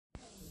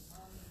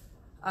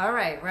All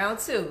right, round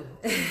two.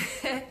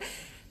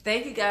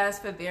 Thank you guys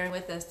for bearing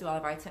with us through all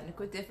of our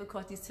technical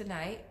difficulties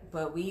tonight,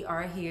 but we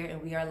are here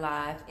and we are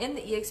live in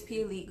the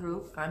EXP Elite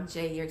Group. I'm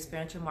Jay, your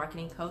Experiential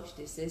Marketing Coach.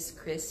 This is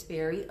Chris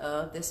Sperry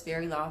of the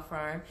Sperry Law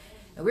Firm,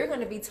 and we're going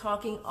to be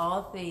talking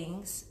all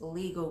things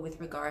legal with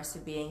regards to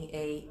being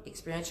a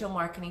experiential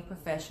marketing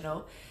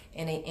professional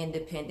and an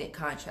independent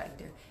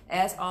contractor.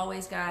 As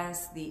always,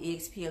 guys, the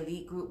EXP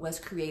Elite Group was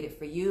created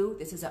for you.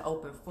 This is an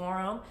open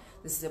forum.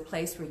 This is a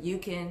place where you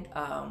can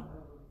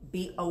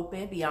be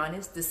open, be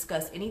honest,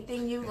 discuss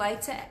anything you like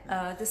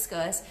to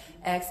discuss,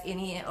 ask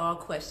any and all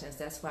questions.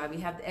 That's why we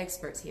have the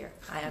experts here.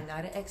 I am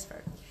not an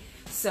expert.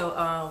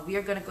 So we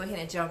are going to go ahead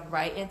and jump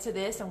right into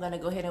this. I'm going to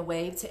go ahead and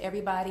wave to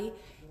everybody.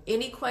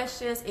 Any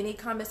questions, any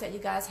comments that you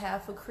guys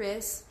have for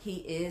Chris? He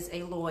is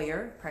a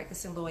lawyer,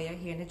 practicing lawyer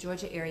here in the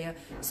Georgia area.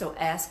 So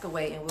ask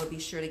away and we'll be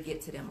sure to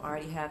get to them. I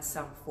already have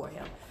some for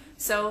him.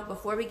 So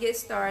before we get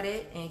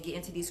started and get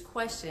into these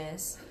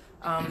questions,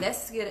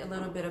 let's get a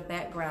little bit of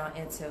background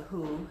into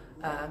who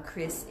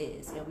Chris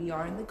is. And we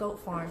are in the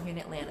goat farm here in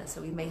Atlanta,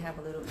 so we may have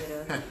a little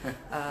bit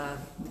of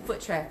foot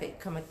traffic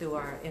coming through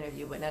our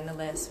interview, but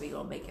nonetheless, we're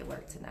going to make it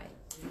work tonight.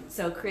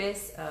 So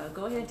Chris,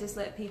 go ahead and just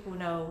let people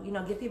know,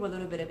 give people a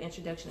little bit of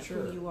introduction of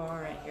who you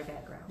are and your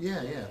background.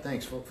 Yeah,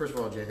 thanks. Well, first of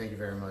all, Jay, thank you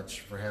very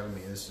much for having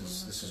me. This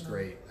is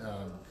great.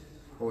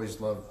 Always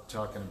love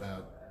talking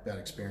about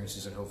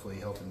experiences and hopefully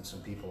helping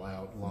some people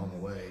out along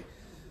the way.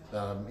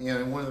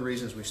 And one of the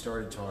reasons we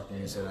started talking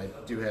is that I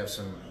do have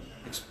some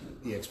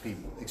EXP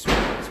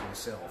experience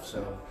myself.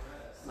 So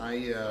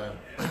I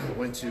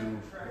went to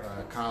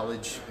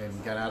college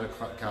and got out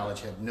of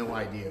college, had no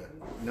idea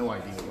what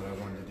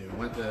I wanted to do.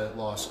 Went to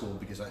law school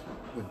because it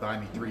would buy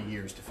me 3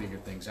 years to figure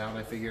things out,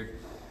 I figured.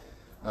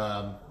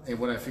 And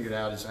what I figured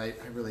out is I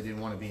really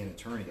didn't want to be an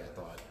attorney, I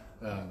thought.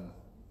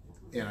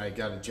 And I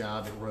got a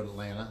job at Road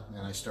Atlanta,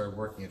 and I started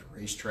working at a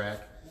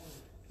racetrack,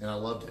 and I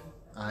loved it.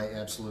 I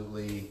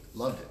absolutely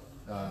loved it.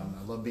 I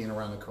love being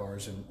around the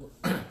cars, and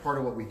part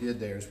of what we did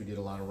there is we did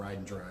a lot of ride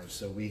and drives.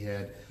 So we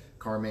had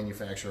car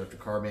manufacturer after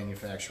car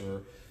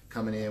manufacturer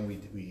coming in.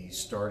 We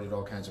started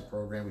all kinds of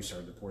programs. We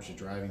started the Porsche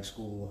driving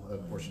school,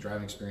 Porsche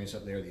driving experience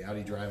up there, the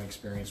Audi driving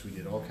experience. We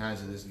did all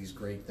kinds of these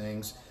great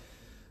things,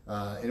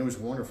 and it was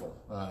wonderful.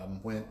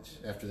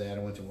 After that, I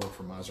went to work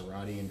for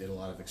Maserati and did a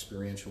lot of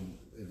experiential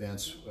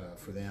events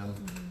for them,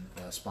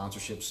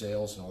 sponsorship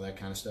sales and all that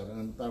kind of stuff.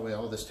 And by the way,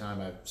 all this time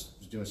I was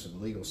doing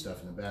some legal stuff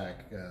in the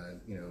back,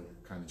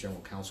 kind of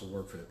general counsel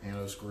work for the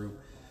Panos Group.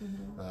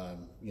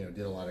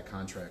 Did a lot of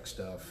contract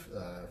stuff,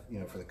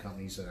 for the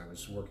companies that I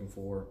was working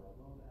for.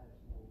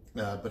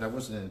 But I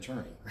wasn't an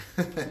attorney.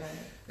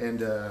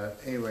 And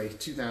anyway,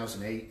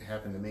 2008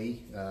 happened to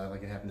me,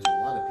 like it happens to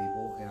a lot of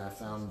people, and I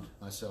found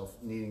myself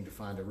needing to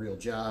find a real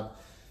job.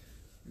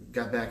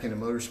 Got back into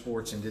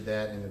motorsports and did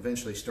that, and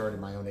eventually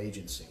started my own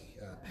agency,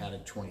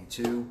 Paddock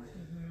 22,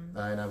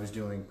 and I was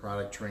doing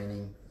product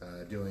training,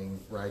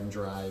 doing ride and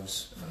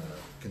drives,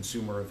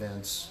 consumer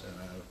events,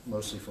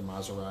 mostly for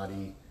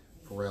Maserati,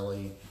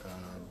 Pirelli,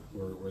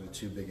 were the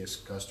two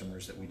biggest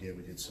customers that we did.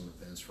 We did some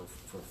events for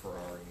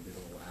Ferrari, we did a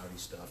little Audi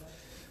stuff.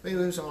 But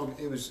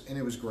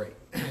it was great,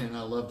 and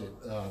I loved it.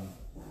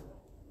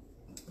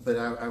 But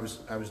I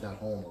was not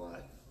home a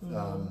lot.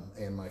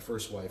 And my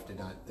first wife did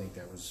not think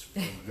that was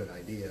a good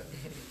idea.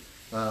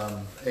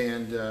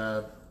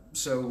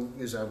 So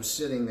as I was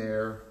sitting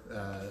there,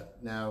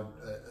 now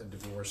a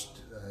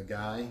divorced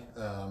guy,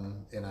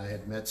 and I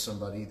had met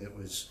somebody that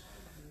was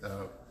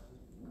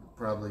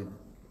probably,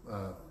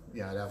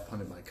 I'd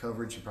outpunted my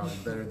coverage and probably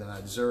better than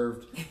I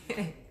deserved.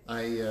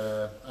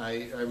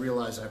 I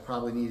realized I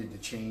probably needed to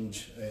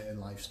change in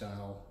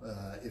lifestyle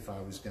if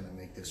I was going to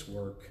make this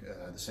work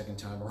the second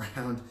time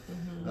around.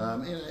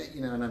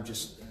 And I'm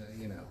just,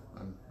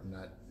 I'm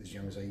not as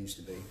young as I used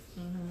to be.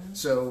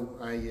 So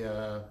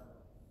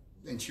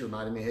and she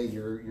reminded me, hey,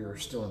 you're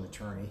still an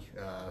attorney,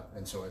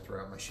 and so I threw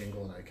out my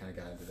shingle and I kind of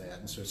got into that.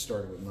 And so it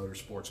started with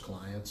motorsports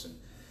clients and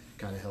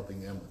kind of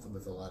helping them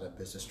with a lot of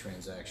business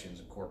transactions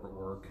and corporate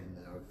work, and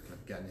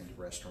I've gotten into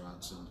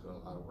restaurants and done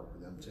a lot of work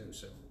with them too.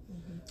 So,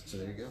 so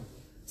there you go.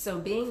 So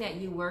being that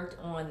you worked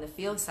on the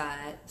field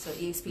side, so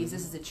EXPs,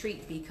 this is a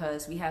treat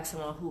because we have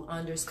someone who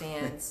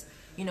understands,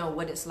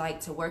 what it's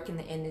like to work in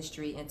the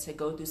industry and to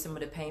go through some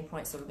of the pain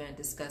points that we're going to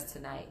discuss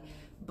tonight.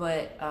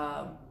 But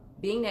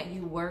being that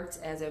you worked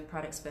as a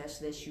product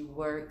specialist, you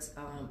worked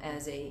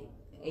as a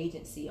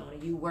agency owner,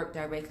 you worked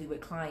directly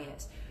with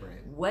clients.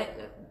 Right.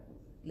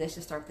 Let's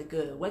just start with the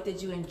good. What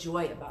did you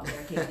enjoy about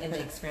working in the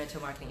experiential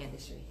marketing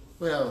industry?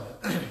 Well,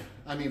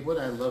 I mean, what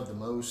I love the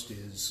most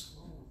is,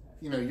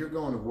 you're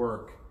going to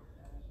work,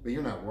 but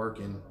you're not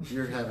working.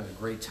 You're having a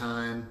great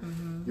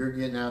time. You're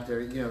getting out there.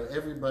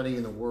 Everybody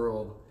in the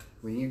world,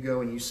 when you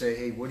go and you say,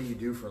 hey, what do you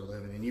do for a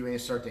living? And you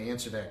start to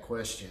answer that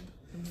question,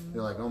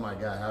 you're like, oh my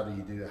God, how do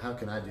you do that? How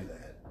can I do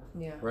that?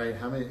 Yeah. Right.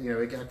 How many?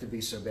 It got to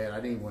be so bad. I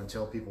didn't even want to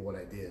tell people what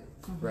I did.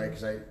 Right.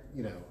 Because I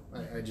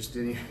just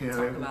didn't.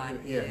 Talk about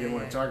it. Didn't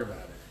want to talk about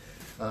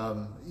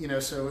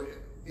it. So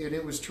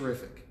it was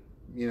terrific.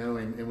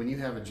 And when you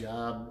have a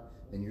job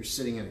and you're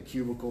sitting in a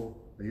cubicle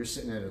or you're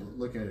sitting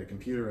looking at a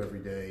computer every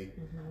day,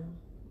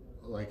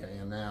 like I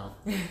am now,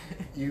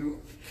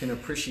 you can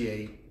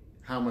appreciate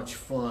how much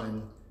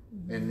fun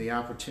and the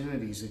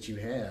opportunities that you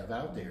have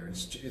out there.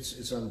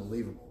 It's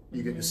unbelievable.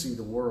 You get to see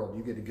the world.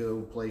 You get to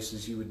go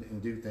places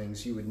and do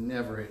things you would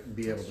never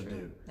be able to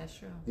do. That's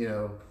true. You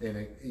know,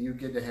 and you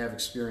get to have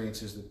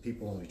experiences that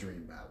people only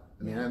dream about.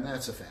 I mean, and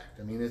that's a fact.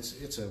 I mean,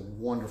 it's a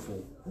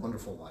wonderful,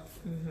 wonderful life.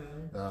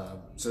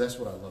 So that's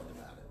what I loved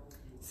about it.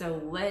 So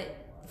what,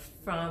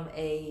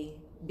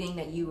 being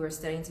that you were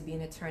studying to be an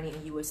attorney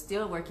and you were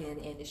still working in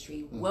the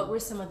industry, what were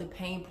some of the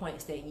pain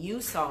points that you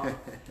saw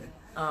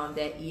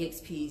that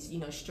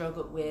EXPs,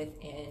 struggled with,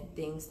 and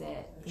things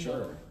that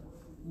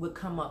would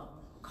come up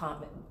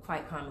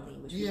quite commonly?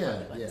 Which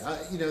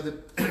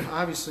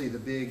obviously the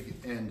big,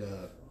 and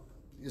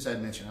as I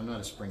mentioned, I'm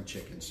not a spring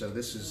chicken, so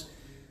this is,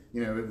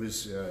 it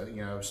was,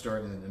 I was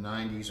starting in the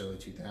 90s, early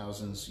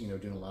 2000s,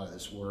 doing a lot of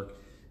this work,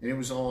 and it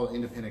was all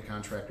independent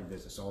contractor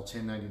business, all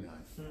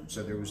 1099.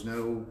 So there was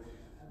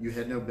you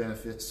had no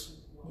benefits.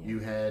 You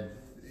had,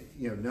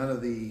 none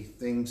of the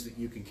things that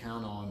you can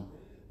count on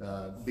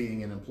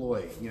being an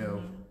employee.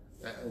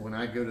 When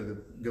I go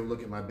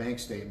look at my bank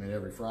statement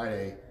every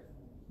Friday,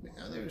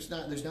 there's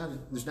not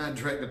a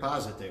direct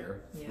deposit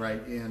there,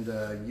 right?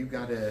 And you've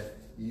got to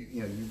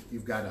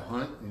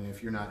hunt, and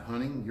if you're not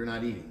hunting, you're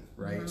not eating,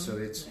 right? So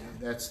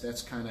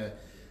that's kind of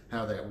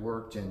how that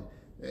worked, and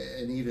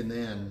even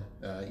then,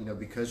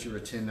 because you're a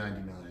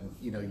 1099,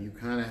 you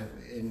kind of,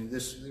 and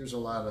there's a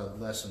lot of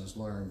lessons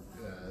learned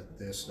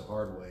this the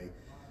hard way,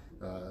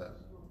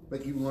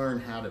 but you learn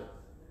how to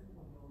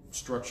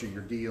structure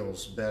your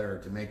deals better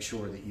to make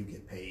sure that you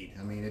get paid.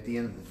 I mean, at the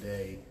end of the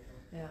day,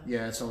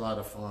 it's a lot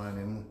of fun,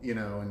 and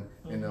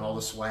and all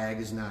the swag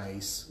is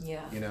nice,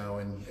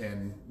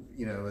 and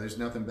there's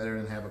nothing better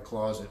than have a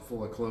closet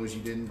full of clothes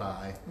you didn't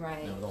buy,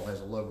 right? It all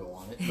has a logo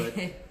on it, but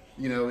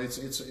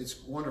it's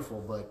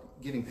wonderful, but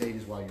getting paid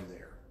is why you're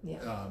there.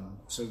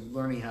 So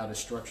learning how to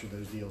structure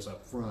those deals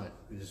up front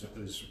is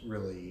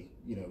really,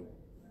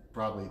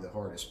 probably the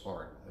hardest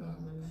part.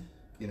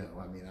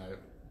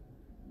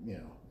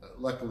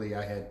 Luckily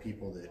I had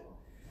people that,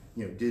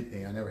 did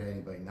pay. I never had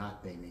anybody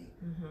not pay me.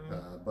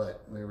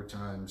 But there were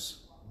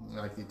times,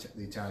 like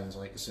the Italians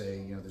like to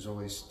say, there's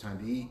always time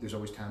to eat, there's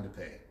always time to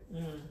pay.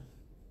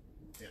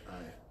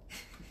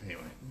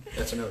 Anyway,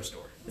 that's another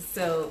story.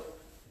 So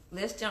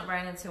let's jump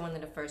right into one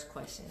of the first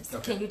questions.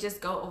 Okay. Can you just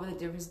go over the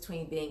difference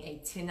between being a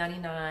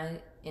 1099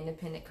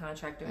 independent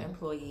contractor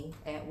employee,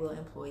 at-will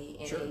employee,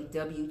 and a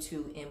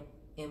W-2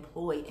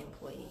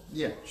 employee?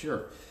 Yeah,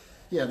 sure.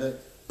 Yeah,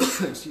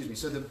 excuse me.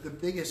 So the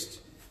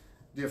biggest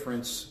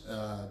difference,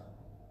 I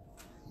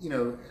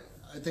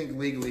think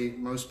legally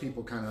most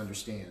people kind of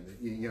understand that,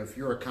 if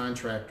you're a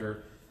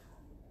contractor,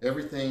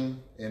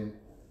 anything and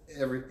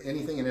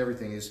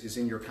everything is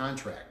in your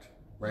contract,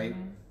 right?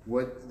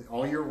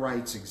 All your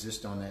rights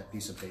exist on that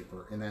piece of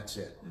paper, and that's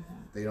it.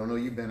 They don't owe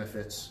you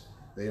benefits.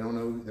 They're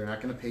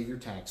not going to pay your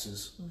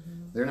taxes.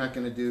 They're not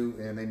going to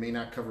and they may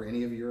not cover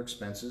any of your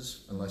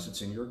expenses unless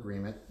it's in your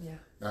agreement.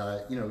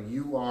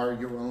 You are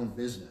your own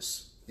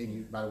business.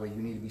 And by the way,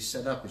 you need to be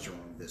set up as your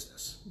own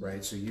business,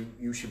 right? So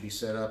you should be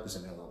set up as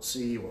an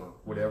LLC or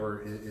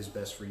whatever is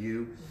best for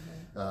you.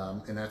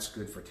 And that's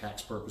good for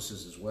tax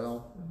purposes as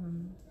well.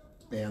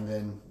 And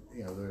then,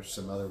 there's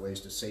some other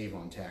ways to save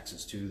on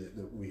taxes too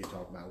that we can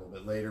talk about a little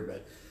bit later.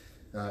 But,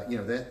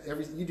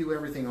 you do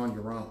everything on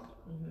your own.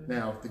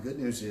 Now, the good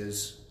news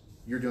is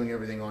you're doing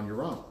everything on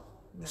your own.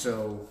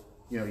 So,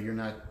 you're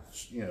not,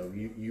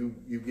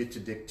 you get to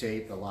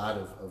dictate a lot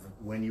of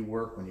when you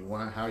work,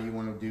 how you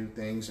want to do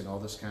things and all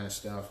this kind of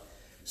stuff.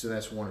 So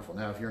that's wonderful.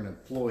 Now, if you're an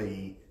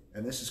employee,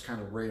 and this is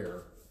kind of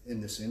rare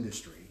in this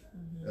industry,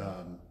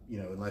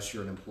 unless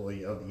you're an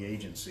employee of the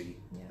agency,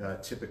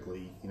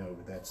 typically,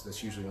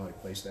 that's usually the only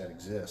place that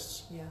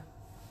exists.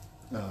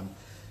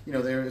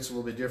 There it's a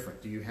little bit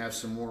different. Do you have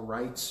some more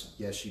rights?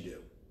 Yes, you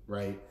do.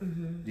 Right?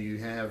 Do you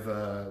have,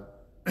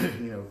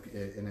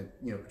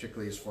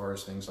 particularly as far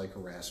as things like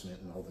harassment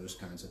and all those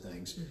kinds of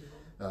things.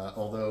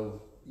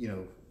 Although,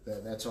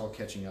 that's all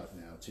catching up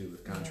now too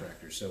with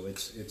contractors. So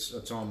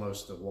it's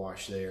almost a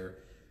wash there.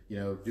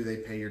 Do they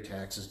pay your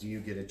taxes? Do you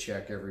get a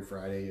check every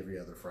Friday, every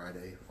other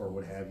Friday, or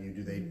what have you?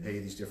 Do they pay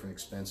these different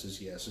expenses?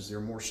 Yes. Is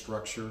there more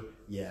structure?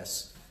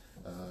 Yes.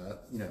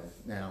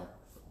 Now,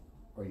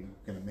 are you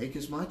going to make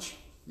as much?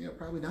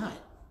 Probably not.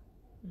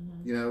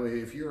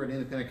 If you're an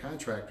independent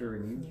contractor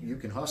and you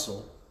can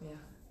hustle,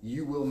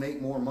 you will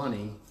make more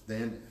money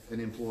than an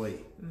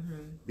employee.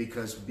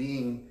 Because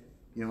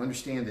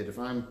understand that if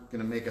I'm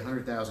going to make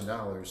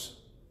 $100,000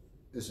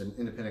 as an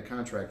independent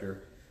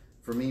contractor,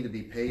 for me to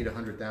be paid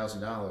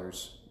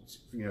 $100,000,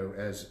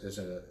 as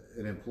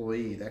an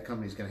employee, that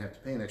company's going to have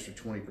to pay an extra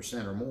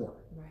 20% or more,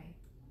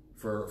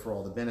 for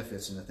all the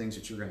benefits and the things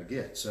that you're going to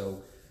get.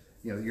 So,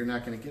 you're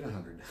not going to get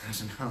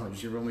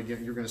 $100,000.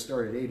 You're going to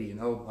start at 80.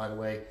 And oh, by the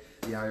way,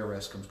 the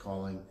IRS comes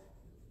calling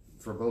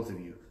for both of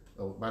you.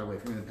 Oh, by the way,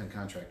 if you're an independent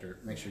contractor,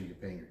 make sure you're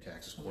paying your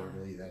taxes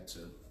quarterly. That's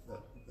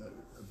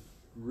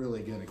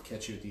really going to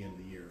catch you at the end of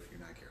the year if you're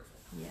not careful.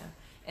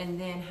 And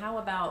then how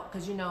about,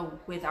 because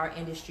with our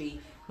industry,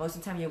 most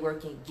of the time you're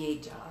working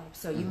gig jobs.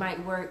 So you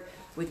might work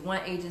with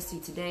one agency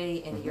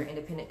today and you're an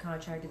independent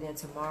contractor, then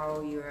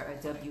tomorrow you're a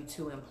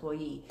W-2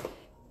 employee.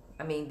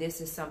 I mean,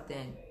 this is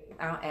something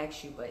I'll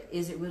ask you, but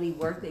is it really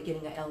worth it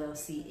getting an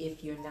LLC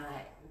if you're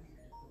not,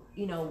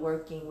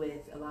 working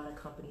with a lot of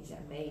companies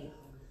that may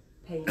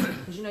pay you?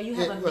 Because you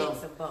have a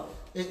mix of both.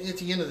 At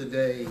the end of the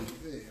day,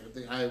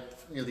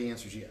 the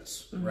answer is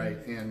yes, right?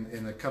 And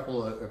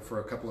for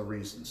a couple of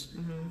reasons.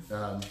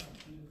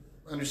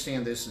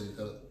 Understand this: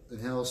 an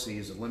LLC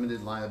is a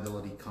limited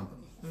liability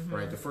company,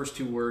 right? The first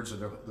two words are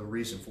the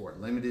reason for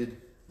it: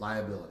 limited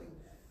liability.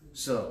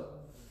 So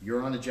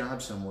you're on a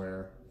job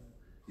somewhere.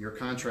 Your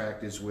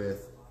contract is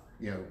with,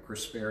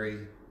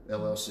 Sperry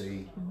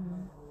LLC,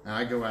 and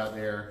I go out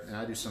there and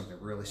I do something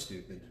really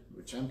stupid,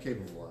 which I'm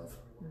capable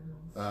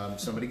of.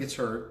 Somebody gets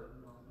hurt,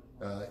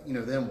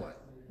 then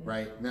what,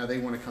 right? Now they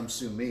want to come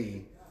sue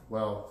me.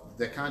 Well,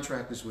 the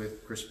contract is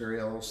with Sperry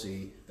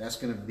LLC. That's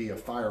going to be a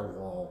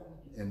firewall,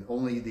 and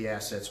only the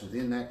assets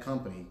within that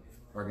company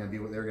are going to be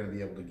what they're going to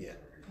be able to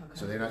get. Okay.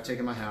 So they're not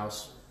taking my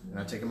house, they're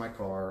not taking my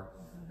car,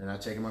 they're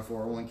not taking my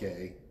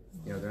 401k.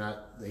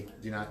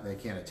 They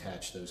can't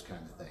attach those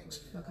kind of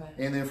things.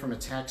 Okay. And then from a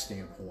tax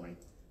standpoint,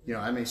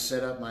 I may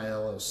set up my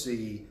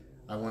LLC.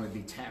 I want to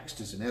be taxed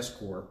as an S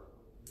corp,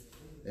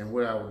 and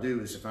what I will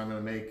do is, if I'm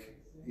going to make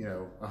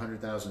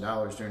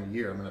 $100,000 during the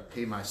year, I'm going to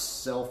pay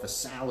myself a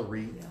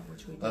salary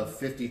of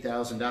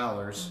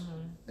 $50,000,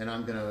 and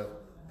I'm going to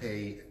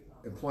pay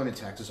employment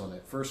taxes on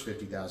that first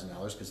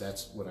 $50,000 because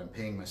that's what I'm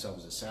paying myself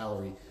as a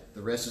salary.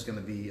 The rest is going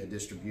to be a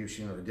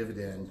distribution or a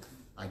dividend.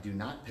 I do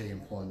not pay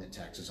employment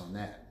taxes on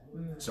that.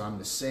 So I'm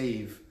going to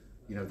save,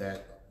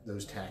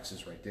 those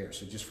taxes right there.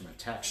 So just from a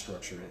tax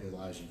structure, it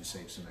allows you to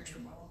save some extra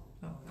money.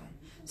 Okay.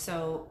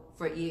 So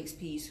for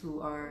EXPs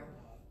who are,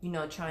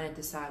 trying to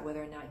decide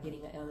whether or not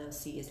getting an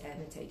LLC is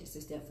advantageous,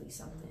 it's definitely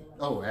something.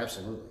 Oh,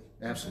 absolutely.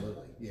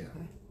 Absolutely. Yeah.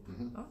 Okay.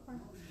 Okay.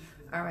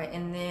 All right.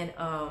 And then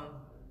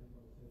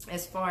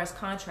as far as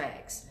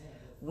contracts,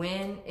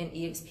 when an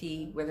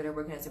EXP, whether they're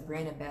working as a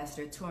brand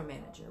ambassador, tour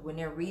manager, when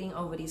they're reading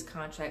over these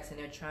contracts and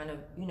they're trying to,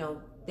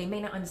 they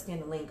may not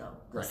understand the lingo.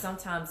 Right.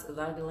 Sometimes a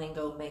lot of the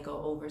lingo may go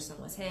over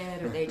someone's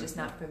head, or they're just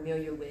not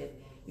familiar with,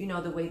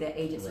 the way that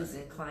agencies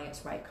and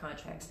clients write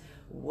contracts.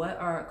 What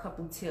are a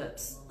couple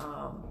tips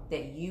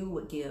that you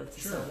would give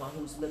to someone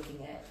who's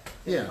looking at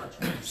the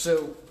contract?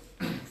 So,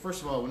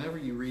 first of all, whenever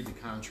you read the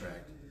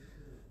contract,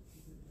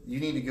 you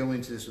need to go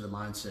into this with a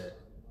mindset: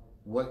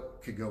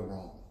 what could go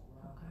wrong?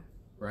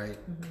 Right?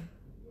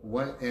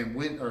 What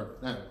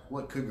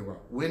could go wrong?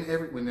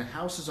 When the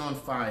house is on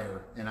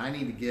fire and I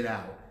need to get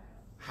out,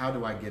 how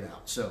do I get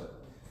out? So,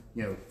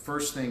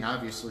 first thing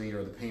obviously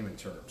are the payment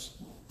terms.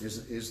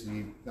 Is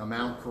the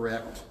amount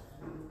correct?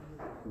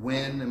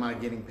 When am I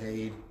getting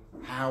paid?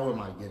 How am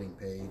I getting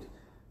paid?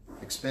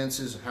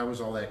 Expenses, how is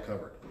all that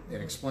covered?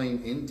 And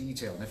explain in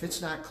detail. And if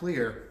it's not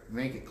clear,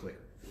 make it clear.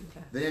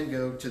 Okay. Then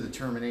go to the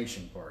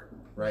termination part,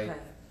 right? Okay.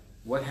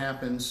 What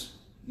happens,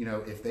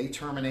 if they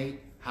terminate?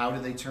 How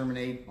do they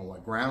terminate? On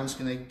what grounds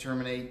can they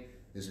terminate?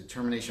 Is it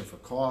termination for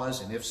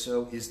cause? And if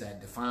so, is that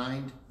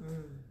defined?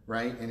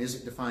 Right? And is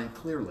it defined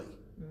clearly?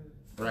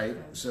 Right?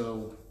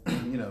 So,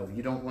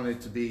 you don't want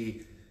it to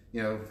be,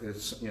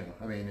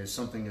 if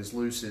something as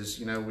loose as,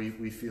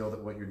 we feel that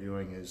what you're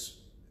doing is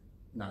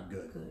not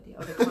good. Good, yeah.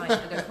 Or the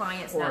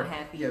client's not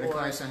happy. Yeah, the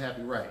client's not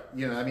happy, right.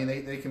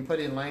 They can put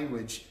in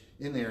language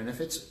in there. And if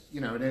it's,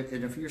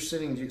 and if you're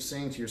saying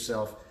to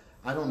yourself,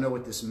 I don't know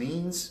what this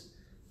means,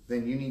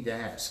 then you need to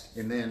ask.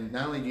 And then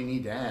not only do you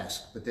need to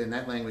ask, but then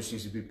that language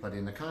needs to be put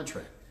in the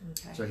contract.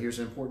 Okay. So here's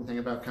an important thing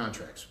about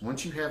contracts.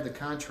 Once you have the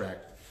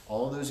contract,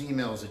 all of those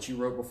emails that you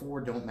wrote before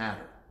don't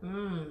matter.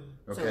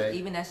 Okay? So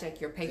even that's like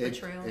your paper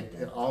trail?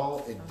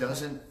 It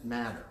doesn't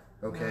matter.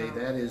 Okay? Wow.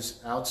 That is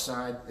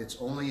outside. It's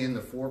only in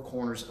the four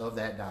corners of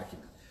that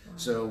document. Wow.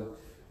 So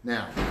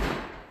now,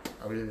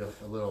 I'll give you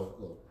a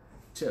little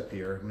tip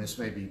here, and this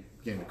may be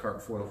getting the cart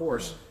before the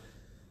horse.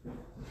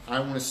 I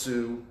want to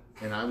sue,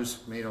 and I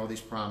was made all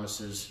these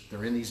promises.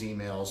 They're in these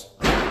emails.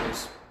 I have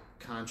this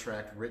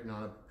contract written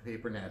on a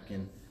paper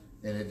napkin,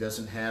 and it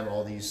doesn't have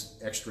all these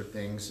extra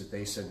things that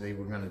they said they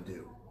were going to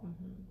do.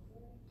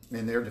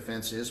 And their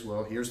defense is,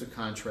 well, here's the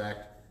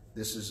contract.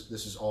 This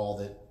is all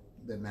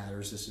that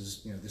matters. This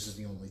is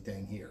the only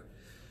thing here.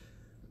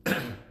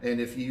 And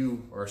if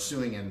you are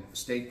suing in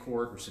state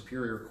court or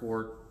superior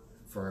court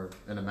for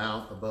an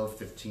amount above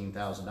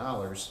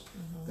 $15,000,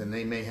 then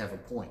they may have a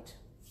point.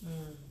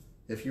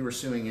 If you were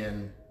suing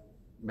in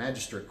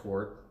magistrate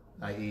court,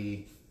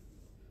 i.e.,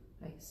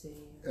 I see.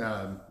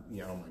 Oh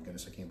my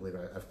goodness, I can't believe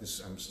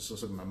I'm still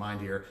slipping my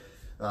mind here.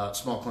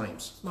 Small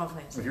claims. Small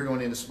claims. If you're going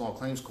into small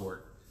claims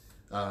court,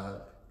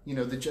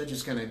 the judge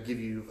is going to give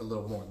you a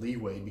little more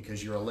leeway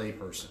because you're a lay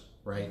person,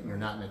 right? You're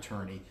not an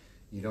attorney.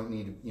 You don't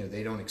need to,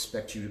 they don't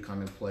expect you to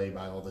come and play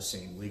by all the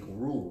same legal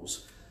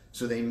rules.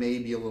 So they may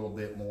be a little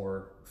bit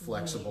more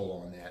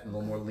flexible on that and a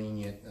little more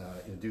lenient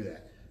to do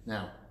that.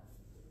 Now,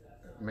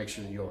 make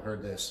sure that you all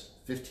heard this.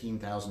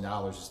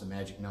 $15,000 is the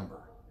magic number.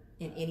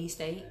 In any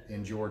state?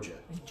 In Georgia.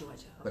 In Georgia.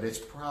 Okay. But it's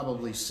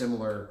probably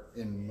similar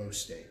in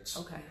most states.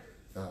 Okay.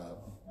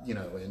 You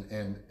know,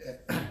 and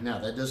now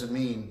that doesn't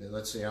mean that,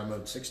 let's say I'm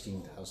owed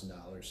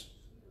 $16,000,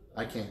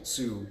 I can't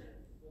sue,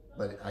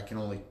 but I can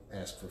only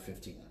ask for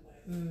 15.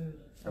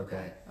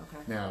 Okay.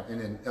 Now, and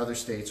then other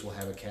states will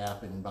have a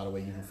cap, and by the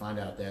way, you can find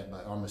out that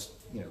by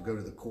almost, you know, go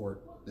to the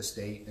court, the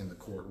state and the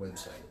court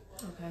website.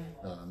 Okay.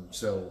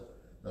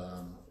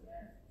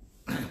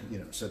 You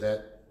know, so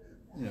that,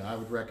 you know, I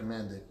would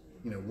recommend that,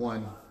 you know,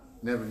 one,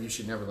 you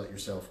should never let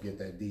yourself get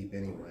that deep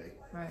anyway.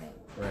 Right.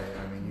 Right.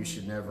 I mean, you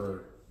should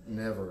never,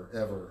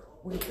 ever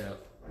wait that,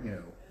 you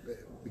know,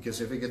 because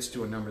if it gets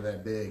to a number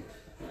that big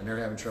and they're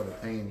having trouble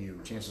paying you,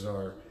 chances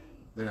are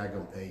they're not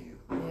going to pay you.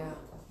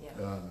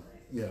 Yeah.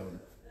 You know,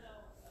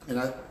 and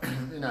I,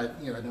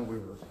 you know, I know we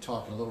were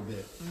talking a little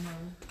bit,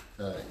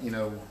 you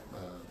know,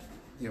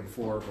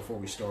 before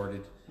we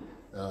started,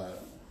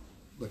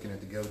 looking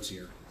at the goats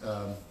here.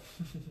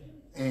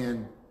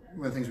 And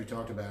one of the things we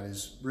talked about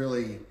is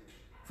really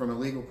from a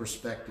legal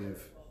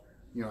perspective,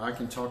 you know, I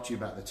can talk to you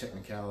about the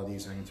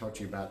technicalities, I can talk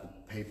to you about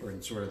the paper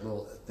and sort of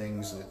little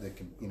things that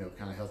can, you know,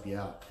 kind of help you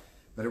out.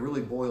 But it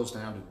really boils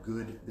down to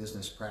good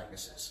business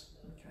practices.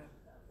 Okay.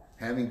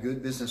 Having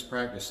good business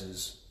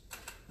practices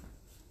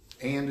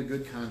and a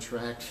good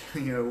contract,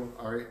 you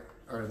know,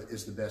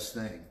 is the best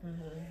thing.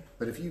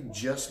 But if you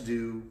just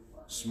do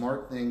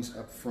smart things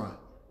up front,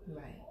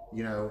 right,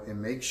 you know, and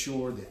make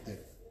sure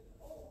that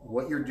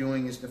what you're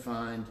doing is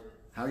defined,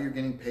 how you're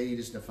getting paid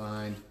is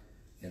defined,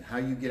 and how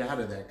you get out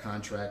of that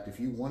contract if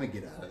you want to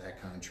get out of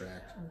that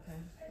contract.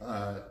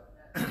 Okay.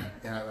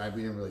 And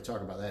we didn't really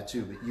talk about that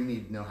too, but you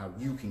need to know how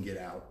you can get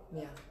out.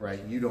 Yeah.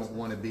 Right? You don't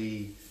want to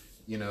be,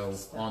 you know,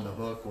 on the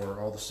hook or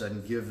all of a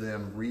sudden give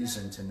them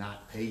reason to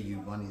not pay you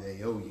money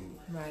they owe you.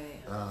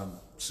 Right.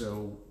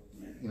 So,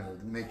 you know,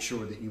 make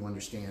sure that you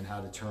understand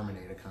how to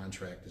terminate a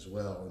contract as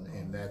well.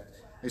 And that,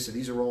 like I said,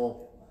 these are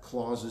all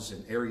clauses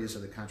and areas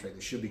of the contract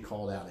that should be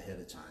called out ahead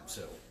of time.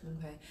 So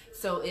okay.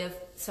 So if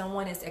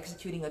someone is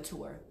executing a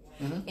tour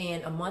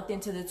and a month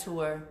into the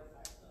tour,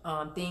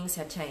 things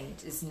have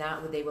changed. It's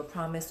not what they were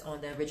promised on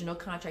the original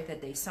contract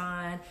that they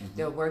signed.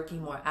 They're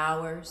working more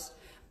hours,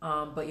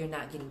 but you're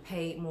not getting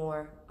paid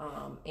more,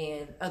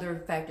 and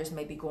other factors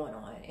may be going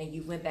on. And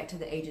you went back to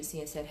the agency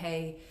and said,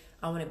 hey,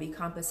 I want to be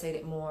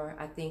compensated more.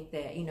 I think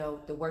that, you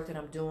know, the work that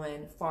I'm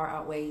doing far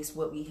outweighs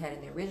what we had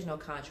in the original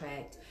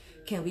contract.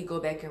 Can we go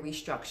back and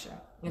restructure?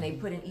 And they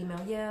put an email,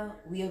 yeah,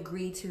 we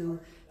agree to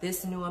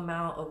this new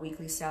amount of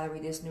weekly salary,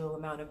 this new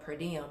amount of per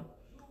diem.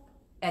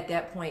 At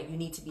that point, you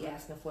need to be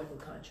asking for a new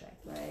contract,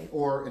 right?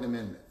 or an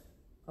amendment.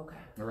 Okay.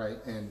 All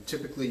right. And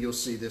typically you'll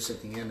see this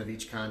at the end of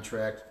each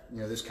contract.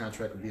 You know, this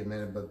contract would be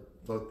amended,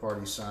 but both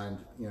parties signed,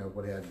 you know,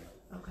 what have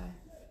you. Okay.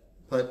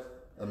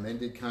 But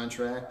amended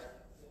contract,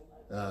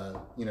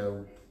 you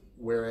know,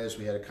 whereas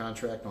we had a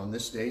contract on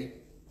this date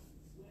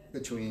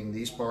between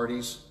these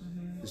parties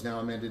is now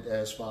amended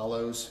as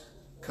follows: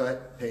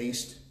 cut,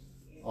 paste,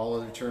 all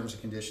other terms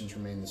and conditions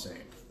remain the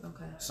same.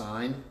 Okay.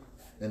 Sign,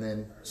 and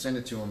then send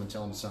it to them and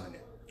tell them to sign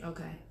it.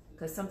 Okay.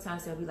 Because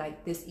sometimes they'll be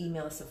like, this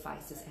email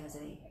suffices as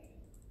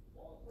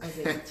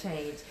a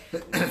change.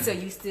 So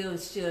you still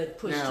should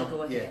push to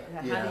go ahead.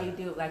 How do you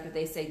do it? Like if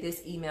they say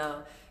this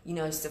email, you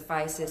know,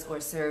 suffices or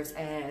serves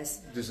as...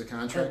 Does the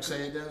contract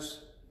say it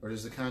does? Or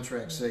does the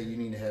contract say you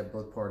need to have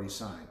both parties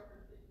sign?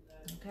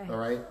 Okay. All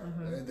right?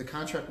 The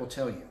contract will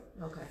tell you.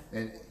 Okay.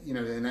 And, you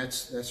know, and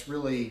that's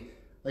really,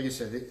 like I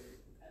said,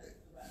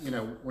 you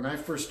know, when I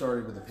first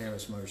started with the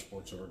Panis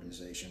Motorsports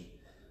organization,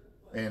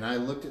 and I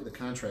looked at the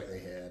contract they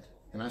had,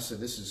 and I said,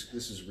 this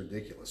is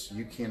ridiculous.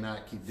 You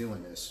cannot keep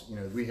doing this. You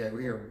know, we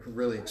are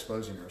really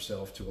exposing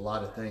ourselves to a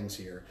lot of things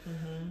here.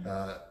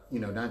 You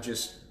know, not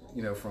just,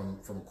 you know, from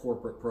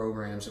corporate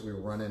programs that we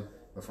were running,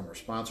 but from our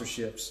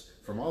sponsorships,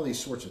 from all these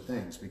sorts of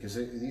things, because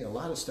a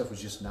lot of stuff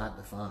was just not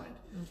defined.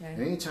 Okay.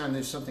 And anytime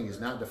there's something is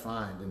not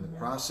defined in the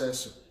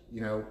process,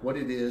 you know, what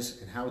it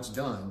is and how it's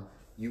done,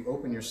 you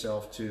open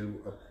yourself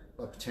to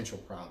a potential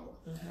problem.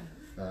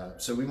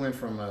 So we went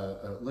from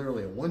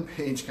literally a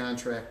one-page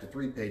contract to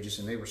 3 pages,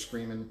 and they were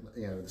screaming.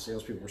 You know, the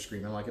salespeople were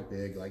screaming like a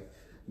pig, like,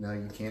 "No,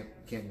 you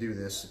can't do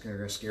this. They're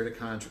going to scare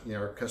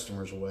our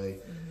customers away."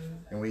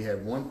 And we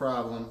had one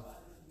problem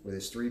with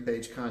this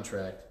 3-page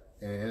contract,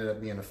 and it ended up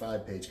being a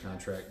 5-page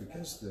contract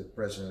because the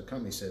president of the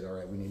company said, "All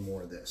right, we need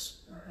more of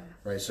this."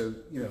 Right. So,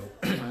 you know,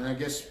 and I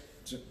guess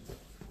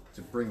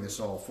to bring this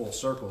all full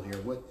circle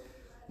here,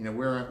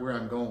 where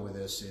I'm going with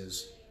this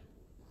is,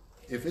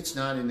 if it's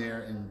not in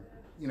there, and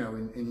you know,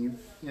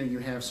 you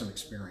have some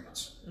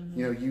experience.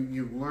 You know,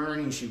 you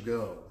learn as you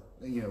go.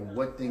 You know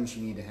what things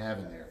you need to have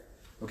in there.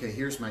 Okay,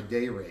 here's my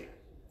day rate.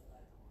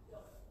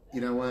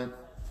 You know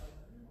what?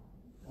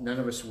 None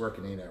of us work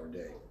an 8-hour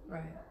day.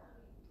 Right.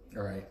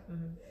 All right.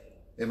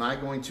 Am I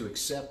going to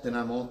accept that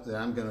I'm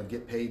going to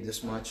get paid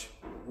this much,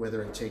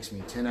 whether it takes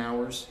me 10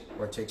 hours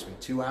or it takes me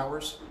 2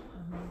 hours?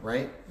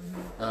 Right.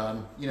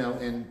 You know,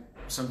 and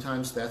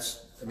sometimes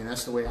that's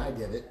the way I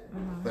did it,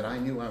 but I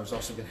knew I was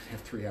also going to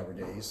have 3-hour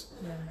days.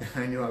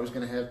 I knew I was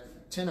going to have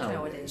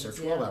 10-hour days or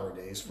 12-hour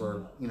days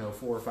for 4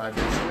 or 5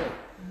 days straight.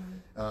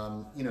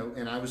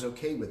 And I was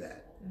okay with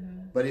that.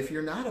 But if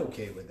you're not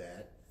okay with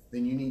that,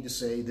 then you need to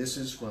say this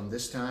is from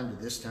this time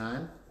to this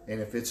time, and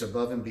if it's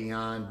above and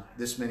beyond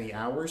this many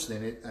hours,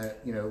 then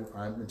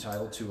I'm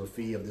entitled to a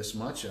fee of this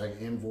much. I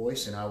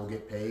invoice and I will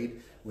get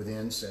paid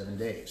within 7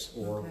 days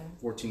or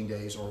 14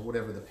 days or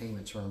whatever the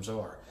payment terms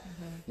are.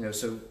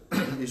 So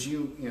as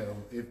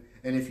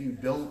if you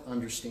don't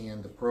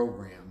understand the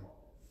program,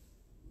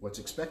 what's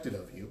expected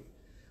of you,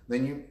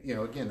 then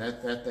again,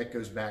 that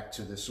goes back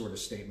to the sort of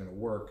statement of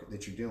work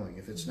that you're doing.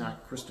 If it's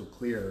not crystal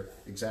clear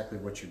exactly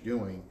what you're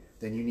doing,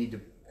 then you need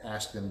to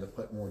ask them to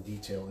put more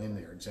detail in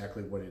there,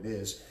 exactly what it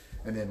is,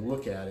 and then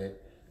look at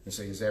it and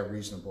say, is that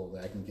reasonable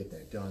that I can get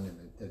that done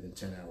in a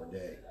 10-hour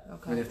day?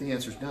 And if the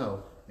answer is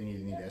no, then you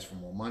need to ask for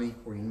more money,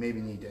 or you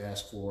maybe need to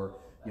ask for,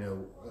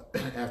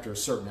 after a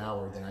certain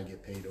hour, then I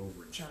get paid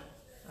overage.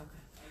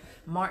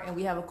 Martin,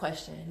 we have a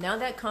question. Now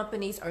that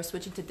companies are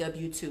switching to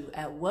W-2,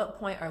 at what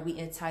point are we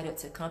entitled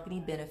to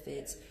company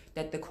benefits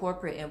that the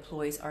corporate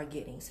employees are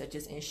getting, such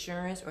as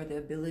insurance or the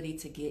ability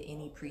to get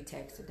any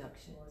pre-tax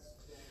deductions?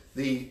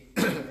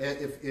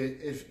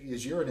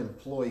 If you're an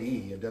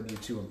employee, a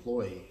W-2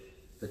 employee,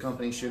 the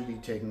company should be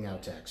taking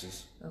out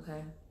taxes.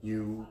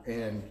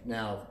 And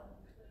now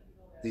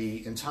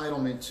the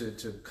entitlement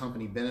to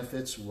company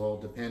benefits will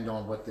depend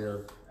on what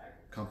their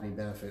company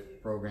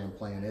benefit program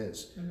plan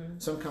is.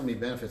 Some company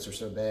benefits are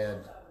so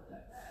bad,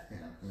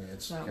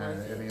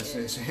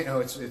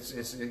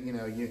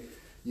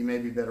 you may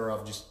be better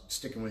off just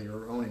sticking with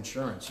your own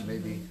insurance. You may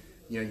be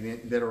you're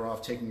better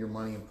off taking your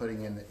money and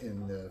putting in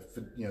the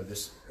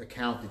this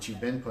account that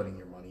you've been putting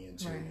your money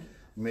into.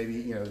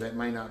 Maybe that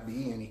might not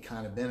be any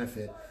kind of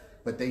benefit,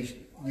 but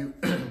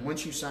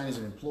once you sign as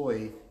an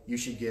employee, you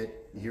should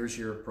get, here's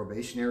your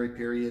probationary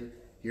period,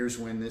 here's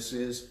when this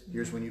is,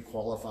 here's when you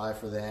qualify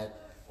for that.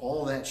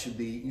 All that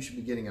you should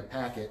be getting a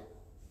packet.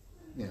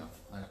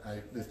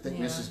 The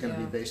thickness is going to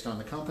be based on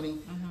the company,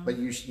 but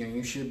you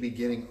should be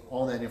getting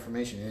all that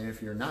information. And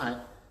if you're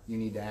not, you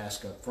need to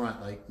ask up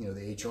front, like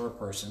the HR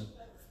person,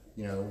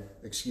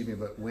 excuse me,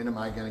 but when am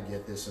I going to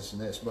get this, this,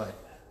 and this? But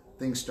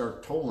things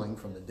start tolling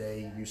from the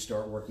day you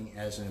start working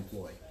as an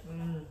employee.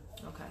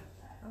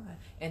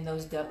 And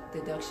those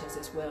deductions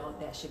as well,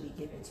 that should be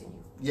given to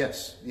you.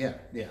 Yes, yeah.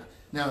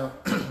 Now,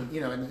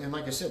 and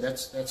like I said,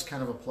 that's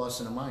kind of a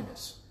plus and a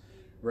minus.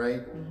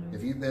 Right?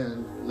 If you've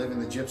been living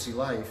the gypsy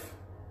life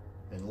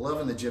and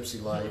loving the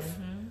gypsy life,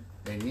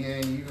 and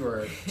you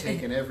are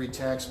taking every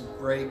tax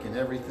break and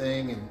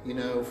everything, and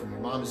from your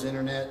mom's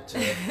internet to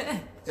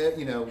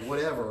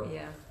whatever,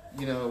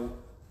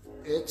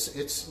 it's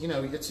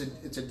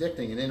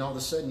addicting. And then all of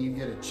a sudden you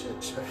get a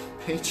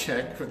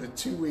paycheck for the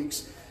 2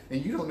 weeks,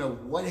 and you don't know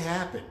what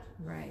happened.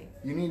 Right.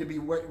 You need to be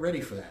ready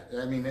for that.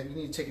 I mean, you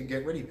need to take a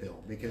get ready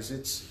pill, because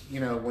it's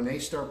when they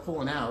start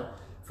pulling out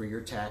for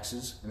your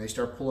taxes, and they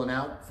start pulling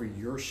out for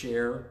your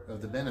share of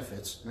the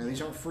benefits. I mean,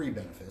 these aren't free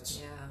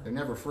benefits. They're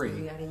never free.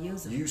 You gotta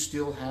use them. You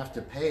still have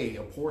to pay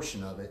a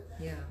portion of it.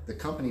 The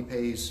company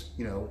pays,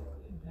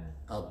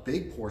 a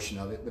big portion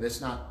of it, but it's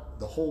not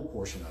the whole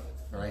portion of it.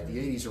 All right, the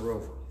 80s are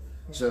over.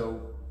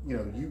 So,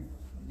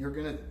 you're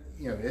gonna,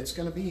 it's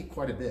gonna be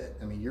quite a bit.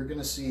 I mean, you're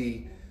gonna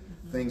see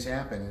things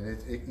happen, and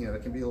it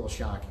can be a little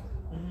shocking.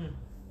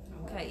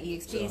 Okay,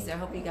 EXPs, I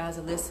hope you guys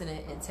are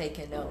listening and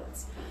taking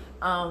notes.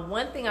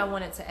 One thing I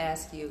wanted to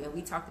ask you, and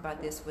we talked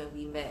about this when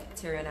we met,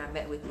 Terry and I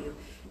met with you,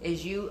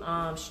 is you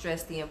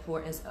stressed the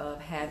importance of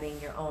having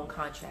your own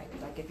contract.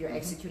 Like if you're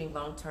executing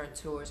long-term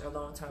tours or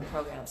long-term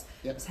programs,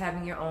 it's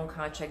having your own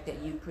contract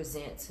that you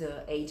present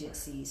to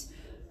agencies,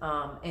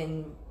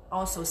 and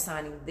also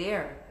signing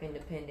their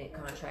independent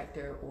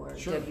contractor or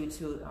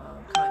W-2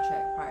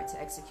 contract prior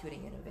to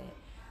executing an event.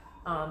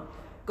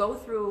 Go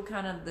through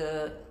kind of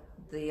the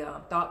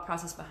thought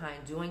process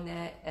behind doing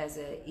that as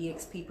an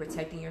EXP,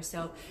 protecting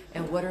yourself,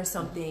 and what are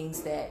some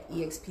things that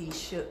EXP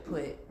should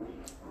put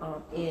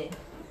in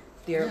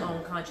their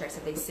own contracts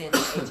that they send to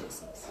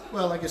agencies?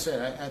 Well, like I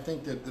said, I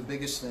think that the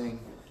biggest thing,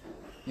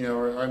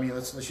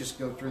 let's just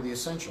go through the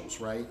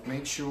essentials, right?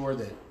 Make sure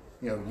that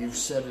you've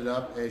set it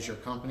up as your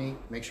company.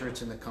 Make sure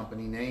it's in the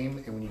company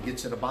name, and when you get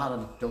to the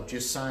bottom, don't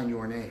just sign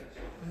your name.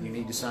 You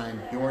need to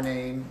sign your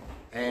name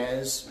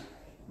as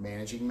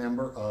managing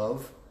member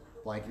of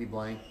blankety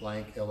blank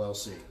blank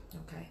LLC.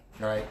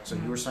 All right. So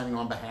you're signing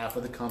on behalf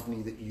of the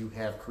company that you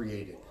have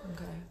created.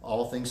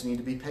 All things need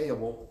to be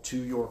payable to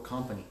your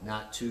company,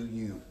 not to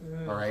you.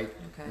 All right.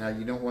 Now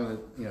you don't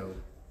want to,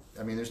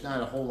 there's not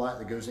a whole lot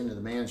that goes into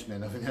the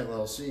management of an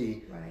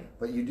LLC,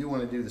 but you do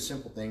want to do the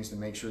simple things to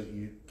make sure that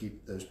you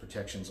keep those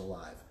protections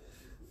alive.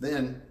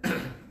 Then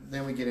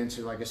we get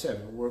into, like I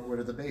said, what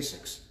are the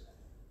basics?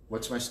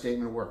 What's my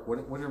statement of work?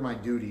 What are my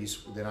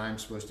duties that I'm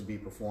supposed to be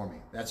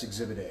performing? That's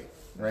Exhibit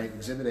A, right?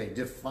 Exhibit A,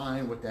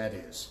 define what that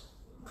is.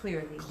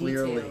 Clearly,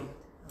 detailed.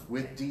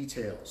 With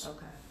details.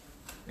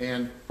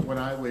 And what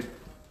I would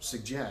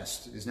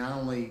suggest is not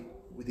only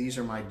these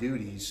are my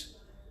duties,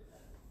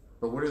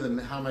 but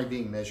how am I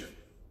being measured?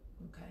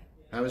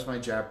 How is my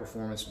job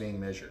performance being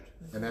measured?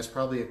 And that's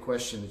probably a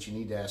question that you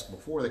need to ask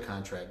before the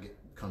contract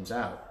comes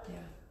out,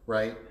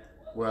 right?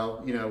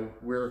 Well, you know,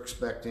 we're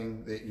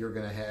expecting that you're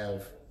going to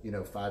have, you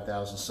know,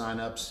 5,000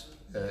 signups,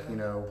 you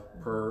know,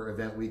 per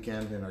event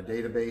weekend in our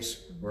database.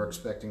 We're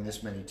expecting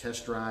this many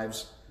test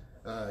drives.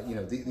 You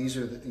know, these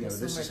are the, you know,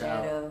 this is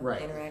how,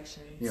 right?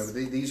 Interactions. You know,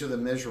 these are the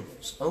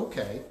measurables.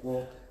 Okay,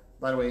 well,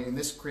 by the way, and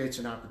this creates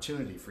an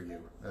opportunity for you.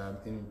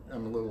 And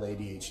I'm a little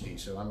ADHD,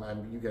 so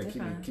you got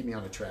to keep me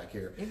on the track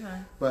here. You're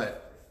fine.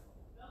 But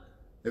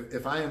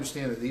if I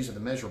understand that these are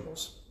the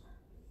measurables,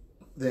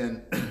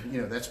 then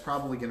you know that's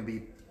probably going to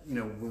be, you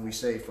know, when we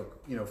say for,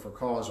 you know, for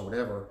cause or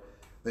whatever,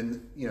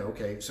 then, you know,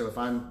 okay, so if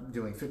I'm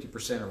doing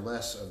 50% or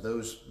less of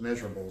those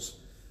measurables,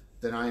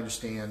 then I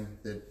understand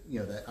that, you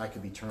know, that I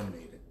could be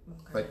terminated.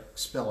 But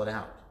spell it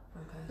out.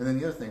 And then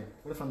the other thing,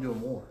 what if I'm doing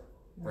more,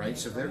 right?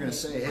 So if they're going to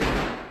say,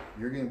 hey,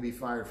 you're going to be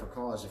fired for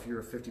cause if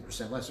you're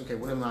 50% less. Okay,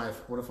 what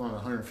if I'm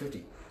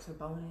 150? It's a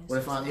bonus.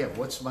 What if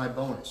what's my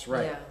bonus,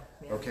 right?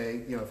 Yeah.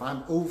 Okay, you know, if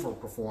I'm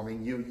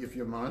overperforming, if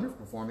you're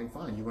underperforming,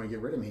 fine, you want to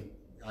get rid of me,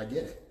 I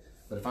get it.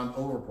 But if I'm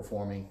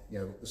overperforming, you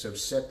know, so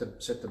set the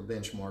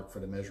benchmark for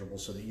the measurable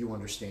so that you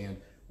understand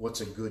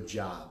what's a good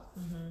job,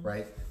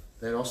 right?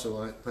 That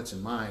also puts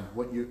in mind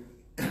what you,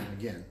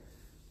 again,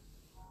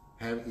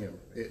 have, you know,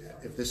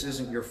 if this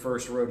isn't your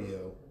first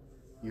rodeo,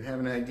 you have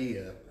an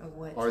idea of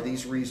what are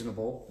these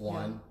reasonable,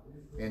 one,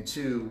 and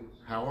two,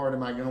 how hard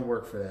am I going to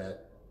work for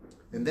that?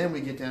 And then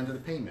we get down to the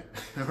payment,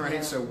 all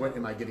right? So what,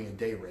 am I getting a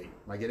day rate?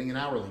 Am I getting an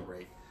hourly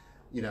rate?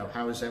 You know,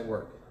 how does that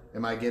work?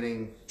 Am I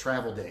getting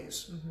travel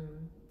days?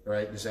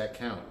 Right? Does that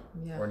count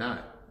or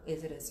not?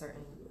 Is it a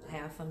certain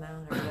half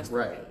amount or just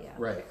right?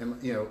 Right.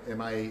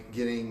 Am I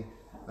getting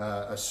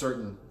a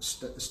certain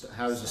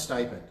how does a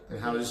stipend and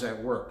how does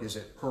that work? Is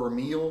it per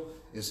meal?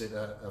 Is it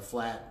a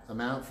flat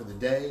amount for the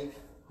day?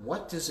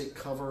 What does it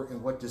cover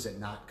and what does it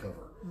not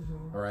cover?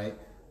 All right.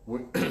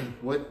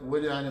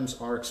 What items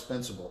are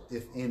expensable,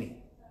 if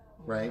any?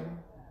 Right.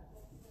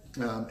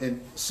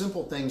 And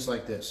simple things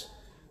like this,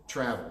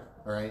 travel.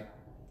 All right.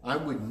 I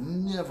would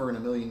never in a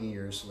million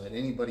years let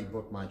anybody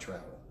book my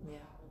travel.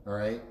 All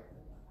right.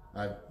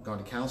 I've gone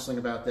to counseling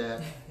about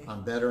that.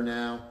 I'm better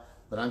now.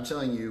 But I'm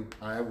telling you,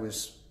 I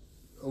was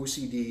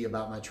OCD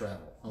about my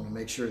travel. I want to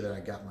make sure that I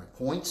got my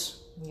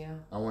points.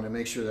 I want to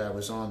make sure that I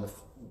was on the,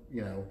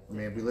 you know, I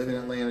mean, we live in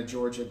Atlanta,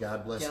 Georgia.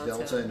 God bless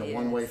Delta and the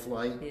one-way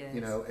flight,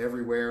 you know,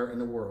 everywhere in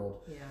the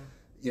world.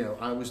 You know,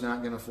 I was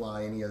not going to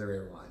fly any other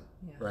airline,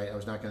 right? I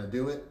was not going to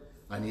do it.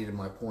 I needed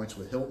my points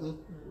with Hilton,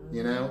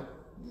 you know,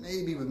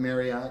 maybe with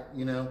Marriott,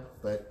 you know,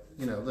 but,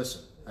 you know,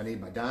 listen, I need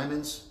my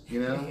diamonds,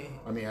 you know,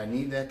 I mean, I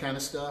need that kind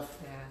of stuff.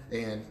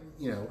 And,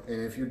 you know,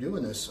 and if you're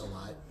doing this a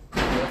lot,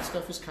 that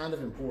stuff is kind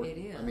of important.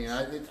 It is. I mean,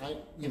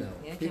 you know,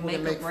 people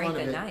can make fun of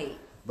it.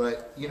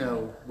 But, you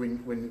know,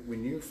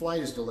 when your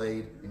flight is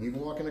delayed and you can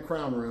walk in the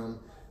crown room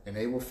and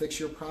they will fix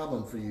your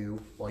problem for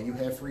you while you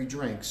have free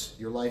drinks,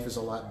 your life is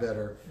a lot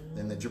better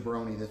than the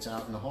jabroni that's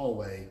out in the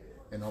hallway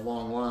in a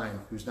long line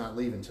who's not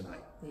leaving tonight.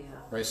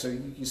 Right? So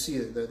you see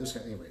that this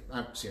guy, anyway,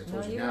 I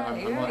told you now.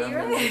 I'm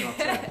off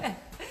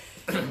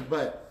track.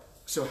 But,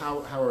 so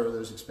how are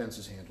those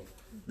expenses handled?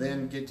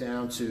 Then get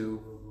down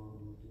to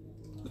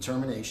the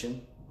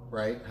termination.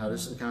 Right? How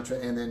does the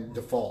contract, and then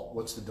default,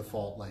 what's the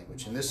default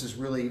language? And this is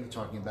really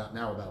talking about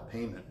now about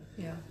payment.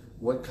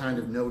 What kind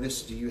of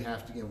notice do you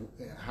have to give?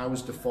 How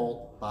is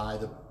default by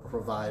the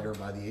provider,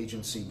 by the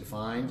agency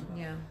defined?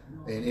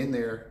 And in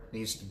there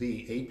needs to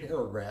be a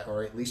paragraph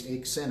or at least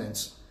a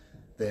sentence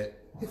that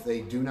if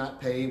they do not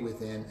pay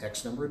within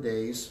X number of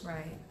days,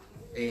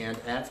 and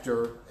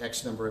after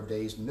X number of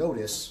days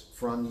notice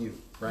from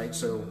you, right?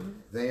 So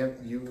they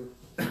have you,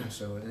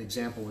 so an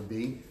example would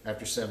be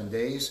after 7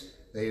 days,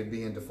 they would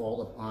be in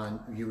default upon,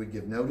 you would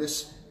give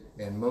notice,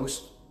 and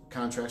most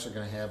contracts are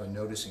going to have a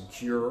notice and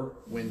cure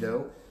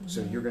window.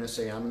 So you're going to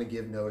say, I'm going to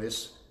give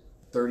notice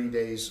 30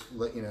 days,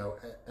 you know,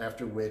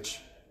 after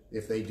which,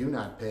 if they do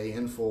not pay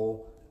in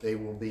full, they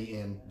will be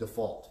in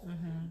default.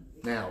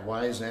 Now,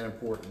 why is that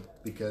important?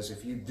 Because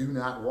if you do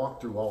not walk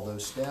through all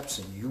those steps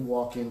and you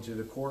walk into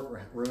the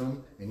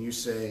courtroom and you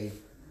say,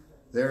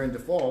 they're in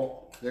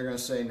default, they're going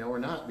to say, no, we're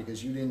not,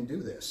 because you didn't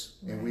do this.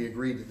 And we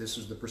agreed that this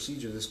was the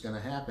procedure that's going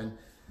to happen.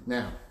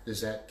 Now,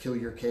 does that kill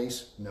your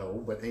case?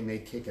 No, but they may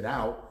kick it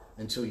out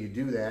until you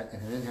do that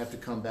and then have to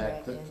come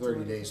back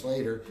 30 days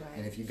later.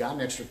 And if you got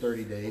an extra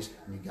 30 days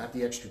and you got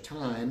the extra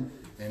time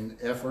and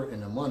effort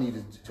and the money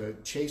to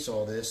chase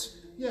all this,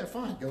 yeah,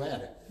 fine, go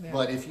at it.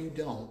 But if you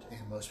don't,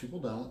 and most people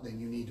don't, then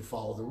you need to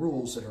follow the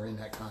rules that are in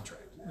that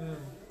contract.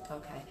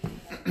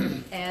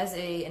 Okay. As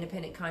an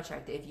independent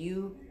contractor, if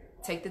you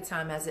take the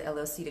time as an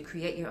LLC to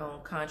create your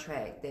own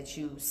contract that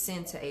you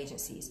send to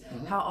agencies,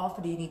 how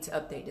often do you need to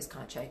update this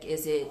contract?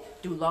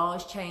 Do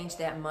laws change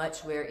that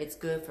much where it's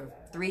good for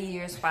 3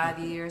 years, 5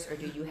 years, or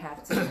do you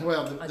have to?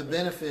 Well, the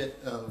benefit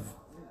of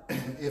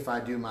if I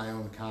do my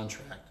own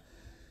contract,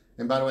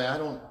 and by the way, I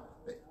don't,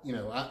 you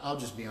know, I'll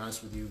just be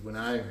honest with you, when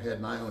I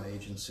had my own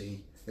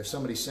agency, if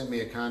somebody sent me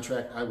a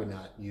contract, I would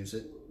not use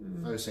it.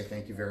 I would say,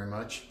 thank you very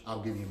much.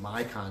 I'll give you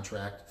my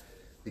contract.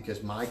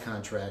 because my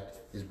contract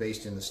is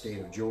based in the state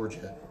of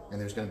Georgia, and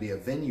there's going to be a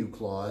venue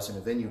clause, and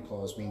a venue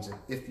clause means that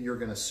if you're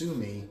going to sue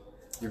me,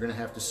 you're going to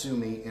have to sue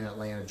me in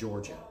Atlanta,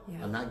 Georgia.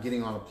 Yeah. I'm not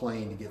getting on a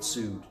plane to get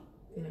sued.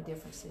 In a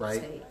different state.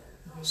 Right?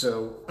 Mm-hmm.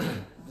 So,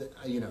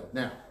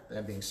 now,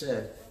 that being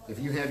said, if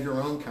you have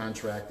your own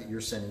contract that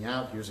you're sending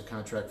out, here's a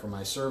contract for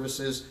my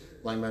services,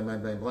 blank, blank,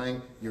 blank, blank,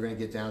 blank, you're going to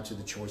get down to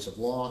the choice of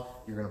law.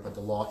 You're going to put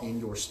the law in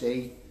your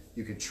state.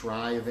 You could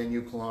try a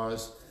venue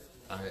clause.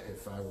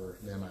 If I were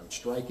them, I would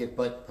strike it,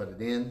 but put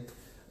it in.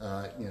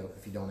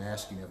 If you don't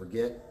ask, you never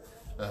get.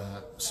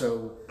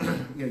 So,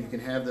 you can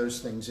have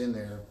those things in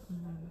there.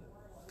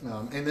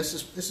 Mm-hmm. And this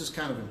is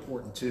kind of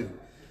important too.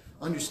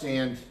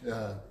 Understand,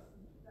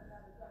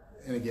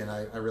 and again,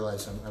 I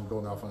realize I'm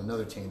going off on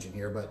another tangent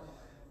here, but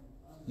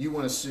you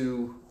want to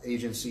sue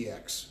agency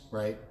X,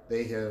 right?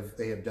 They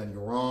have done you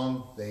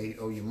wrong. They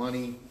owe you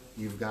money.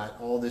 You've got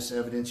all this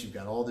evidence. You've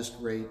got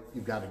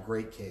a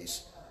great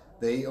case.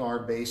 They are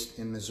based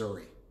in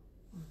Missouri.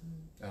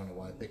 Mm-hmm. I don't know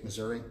why I picked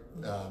Missouri.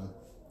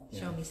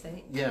 Show me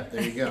state. Yeah,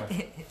 there you go.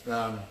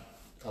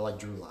 I like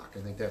Drew Lock.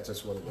 I think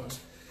that's what it was.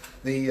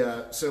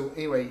 So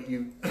anyway,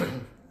 you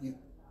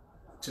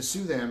to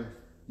sue them,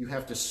 you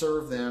have to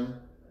serve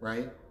them,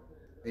 right?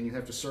 And you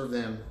have to serve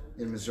them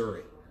in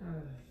Missouri.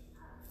 Mm.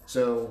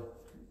 So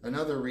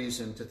another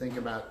reason to think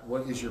about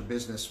what is your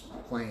business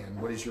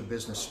plan, what is your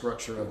business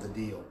structure of the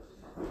deal.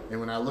 And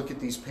when I look at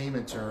these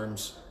payment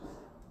terms,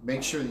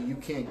 make sure that you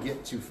can't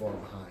get too far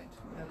behind.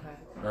 Okay.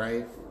 All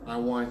right? I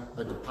want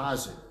a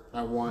deposit.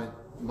 I want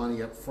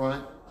money up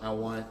front. I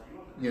want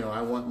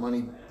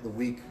money the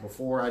week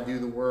before I do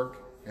the work,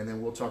 and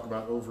then we'll talk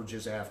about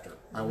overages after.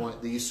 I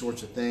want these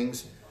sorts of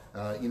things,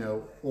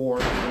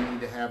 or I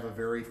need to have a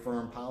very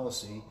firm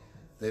policy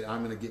that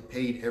I'm going to get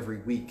paid every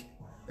week,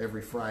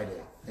 every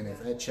Friday. And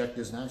if that check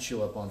does not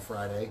show up on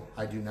Friday,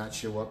 I do not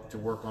show up to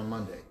work on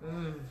Monday.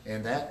 Mm.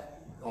 And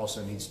that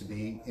also needs to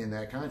be in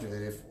that contract.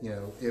 That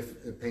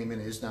if a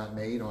payment is not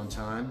made on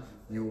time,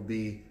 you will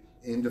be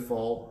in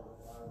default.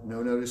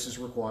 No notice is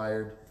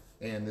required,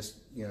 and this,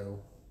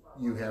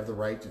 you have the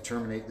right to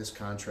terminate this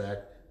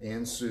contract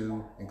and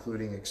sue,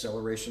 including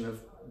acceleration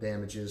of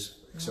damages.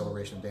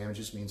 Acceleration of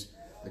damages means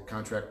the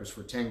contract was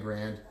for 10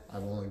 grand.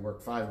 I've only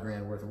worked 5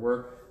 grand worth of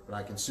work, but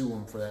I can sue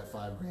them for that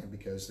 5 grand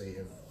because they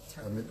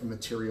have a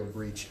material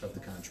breach of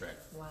the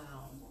contract. Wow.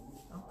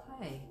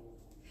 Okay.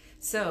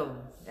 So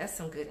that's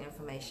some good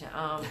information.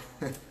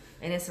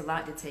 And it's a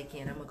lot to take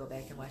in. I'm gonna go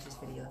back and watch this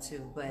video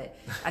too. But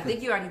I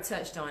think you already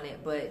touched on it.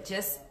 But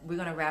we're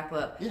gonna wrap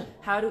up. Yeah.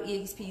 How do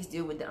EXPs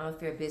deal with the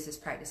unfair business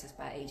practices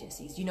by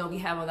agencies? We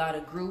have a lot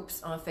of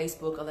groups on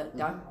Facebook, a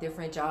lot of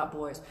different job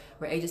boards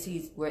where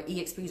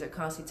EXPs are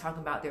constantly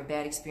talking about their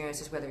bad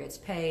experiences, whether it's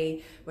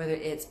pay, whether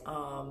it's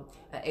an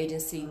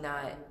agency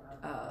not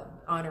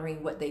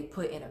honoring what they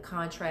put in a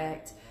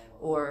contract,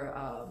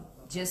 or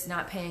just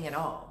not paying at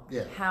all.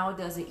 Yeah. How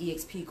does an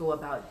EXP go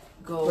about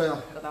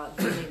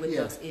dealing with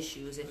those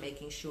issues and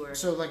making sure?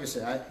 So, like I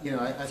said,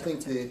 I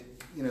think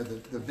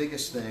that the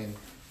biggest thing,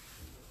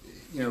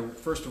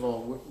 first of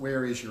all,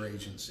 where is your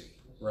agency,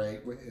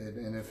 right?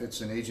 And if it's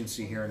an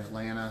agency here in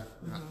Atlanta,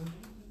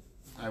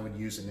 I would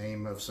use the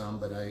name of some,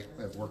 but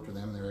I've worked with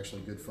them. They're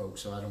actually good folks,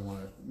 so I don't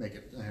want to make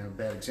it a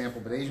bad example.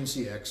 But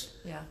agency X,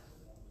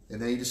 and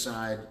they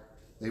decide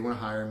they want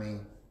to hire me,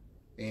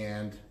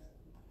 and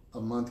a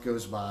month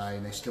goes by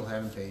and they still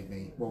haven't paid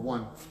me.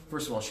 Well,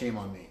 first of all, shame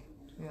on me.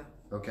 Yeah.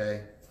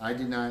 Okay. I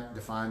did not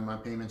define my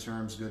payment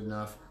terms good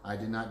enough. I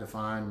did not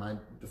define my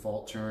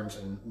default terms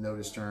and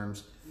notice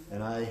terms,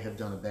 and I have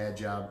done a bad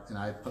job, and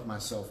I put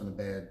myself in a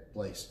bad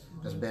place.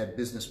 That's bad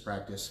business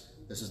practice.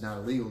 This is not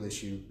a legal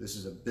issue. This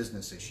is a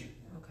business issue.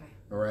 Okay.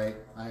 All right.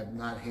 I am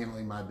not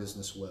handling my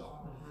business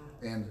well,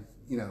 and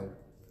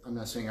I'm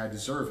not saying I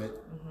deserve it,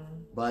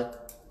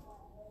 but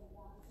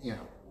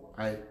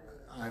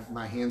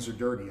my hands are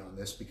dirty on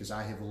this because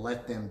I have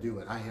let them do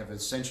it. I have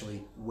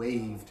essentially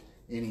waived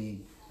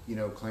any,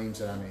 claims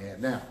that I may have.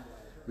 Now,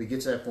 we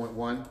get to that point.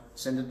 1,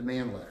 send a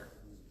demand letter,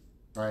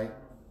 right?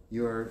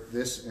 You are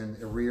this in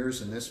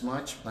arrears and this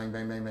much, bang,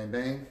 bang, bang, bang,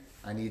 bang.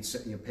 I need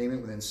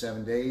payment within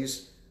 7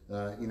 days.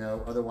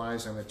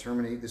 Otherwise I'm going to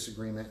terminate this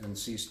agreement and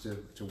cease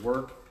to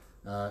work,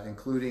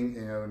 including,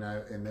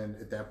 and then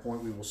at that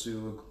point we will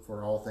sue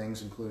for all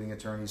things, including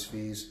attorney's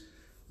fees,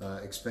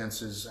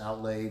 expenses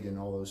outlaid, and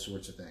all those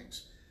sorts of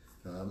things,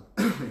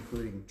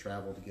 including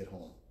travel to get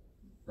home,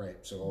 right?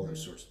 So all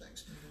those sorts of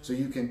things. So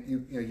you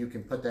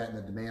can put that in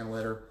the demand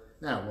letter.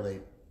 Now, will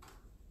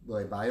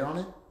they bite on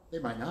it? They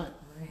might not.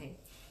 Right.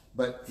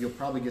 But you'll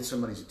probably get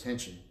somebody's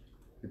attention.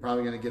 You're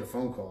probably going to get a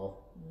phone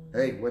call.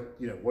 Hey,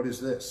 what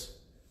is this?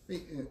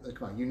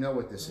 Come on, you know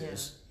what this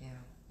is. Yeah.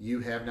 You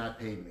have not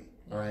paid me.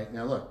 All right.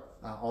 Now look,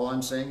 all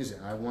I'm saying is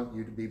that I want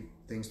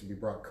things to be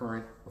brought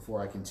current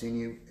before I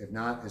continue. If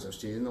not, as I've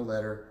stated in the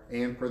letter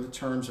and per the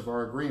terms of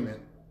our agreement,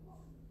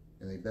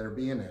 and they better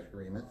be in that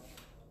agreement,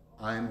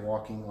 I am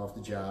walking off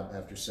the job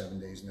after 7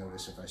 days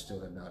notice if I still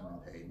have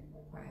not been paid.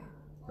 Right.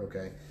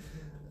 Okay.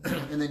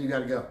 And then you got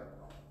to go.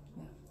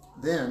 Yeah.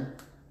 Then,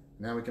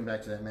 now we come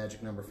back to that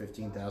magic number,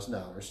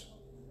 $15,000.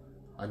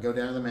 I go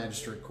down to the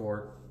magistrate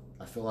court,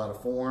 I fill out a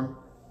form,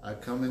 I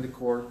come into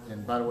court,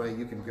 and by the way,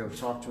 you can go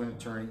talk to an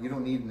attorney. You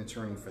don't need an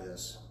attorney for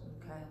this,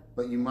 Okay.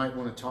 but you might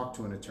want to talk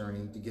to an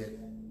attorney to get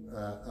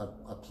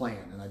a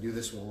plan. And I do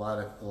this with a lot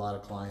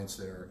of clients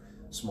that are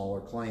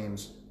smaller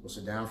claims. We'll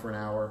sit down for an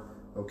hour.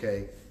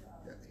 Okay,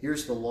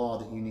 here's the law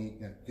that you need,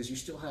 because you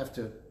still have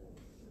to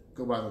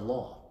go by the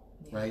law,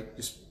 right?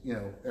 Just,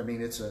 I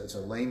mean, it's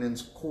a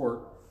layman's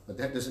court, but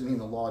that doesn't mean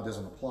the law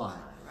doesn't apply.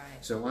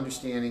 Right. So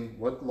understanding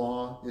what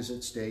law is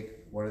at stake,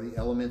 what are the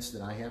elements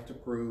that I have to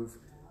prove,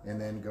 and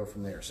then go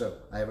from there. So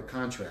I have a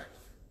contract,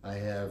 I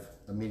have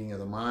a meeting of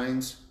the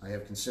minds, I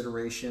have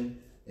consideration,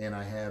 and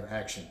I have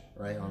action,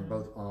 right? On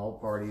all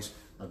parties.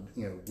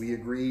 We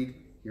agreed,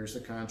 here's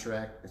the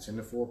contract, it's in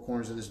the four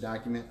corners of this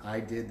document, I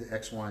did the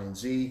X, Y, and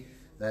Z,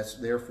 that's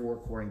therefore,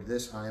 according to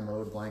this, I am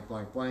owed blank,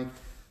 blank, blank,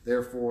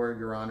 therefore,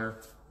 Your Honor,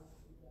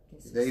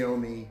 they owe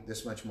me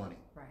this much money.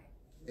 Right.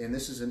 And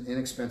this is an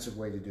inexpensive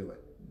way to do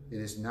it. It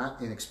is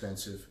not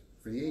inexpensive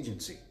for the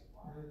agency.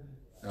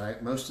 All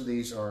right, most of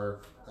these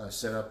are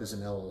set up as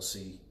an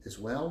LLC as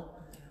well.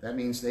 That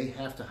means they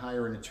have to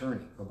hire an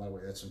attorney. Oh, by the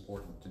way, that's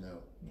important to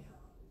know.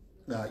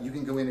 You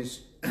can go in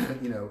as,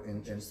 and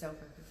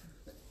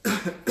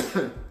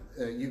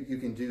you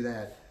can do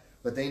that,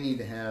 but they need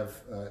to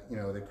have,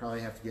 they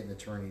probably have to get an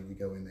attorney to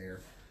go in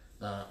there,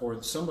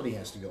 or somebody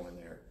has to go in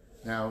there.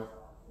 Now,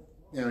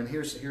 and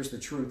here's the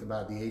truth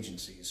about the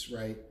agencies,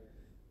 right?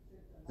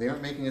 They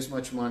aren't making as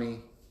much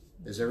money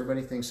as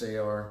everybody thinks they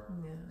are,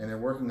 and they're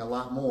working a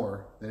lot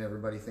more than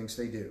everybody thinks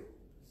they do.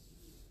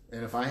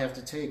 And if I have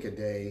to take a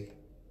day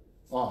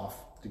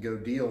off to go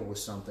deal with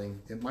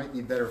something, it might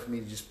be better for me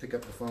to just pick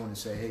up the phone and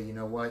say, hey, you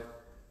know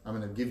what? I'm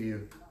going to give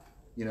you,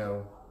 I'm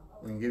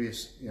going to give you,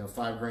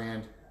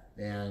 $5,000,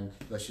 and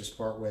let's just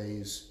part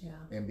ways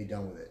and be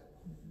done with it.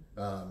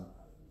 And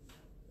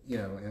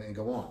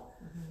go on.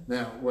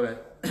 Now,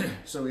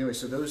 so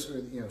those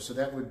are, so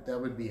that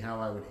would be how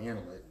I would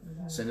handle it.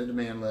 Send a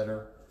demand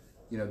letter.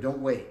 Don't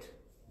wait.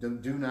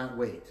 Do not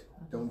wait.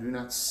 Do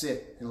not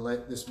sit and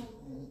let this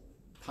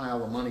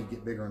pile of money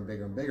get bigger and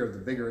bigger and bigger. The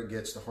bigger it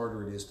gets, the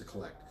harder it is to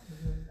collect.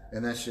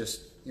 And that's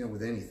just,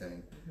 with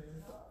anything.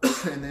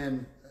 And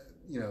then,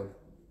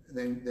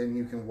 then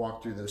you can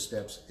walk through those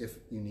steps if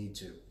you need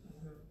to.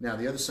 Now,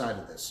 the other side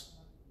of this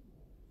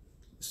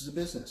is a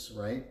business,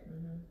 right?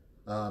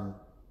 And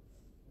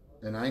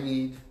I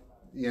need,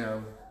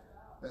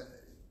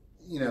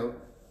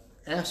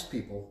 ask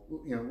people,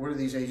 what are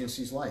these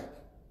agencies like?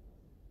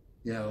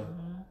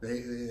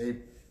 They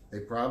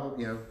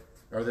probably,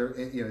 are there,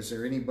 is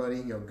there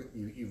anybody,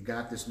 you've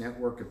got this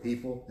network of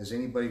people. Has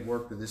anybody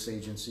worked with this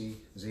agency?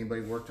 Has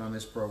anybody worked on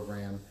this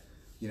program?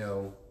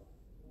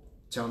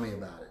 Tell me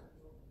about it,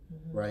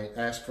 right?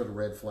 Ask for the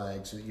red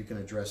flags so that you can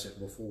address it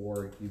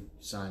before you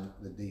sign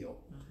the deal,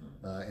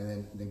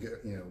 and then go,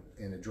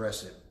 and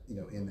address it,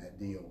 in that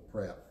deal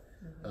prep.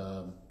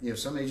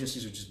 Some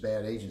agencies are just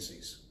bad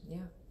agencies.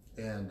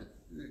 And,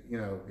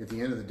 at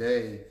the end of the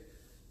day,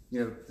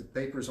 the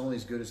paper is only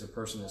as good as the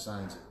person that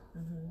signs it.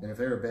 And if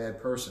they're a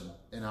bad person,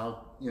 and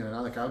I'll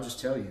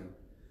just tell you,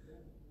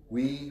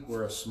 we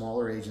were a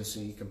smaller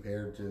agency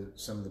compared to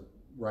some of the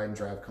ride and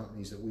drive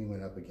companies that we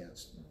went up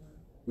against.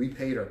 We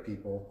paid our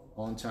people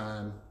on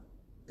time,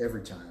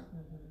 every time.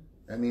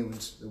 That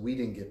means that we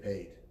didn't get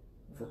paid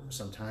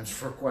sometimes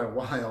for quite a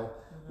while,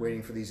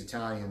 waiting for these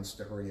Italians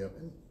to hurry up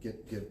and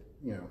get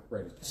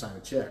ready to sign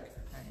a check.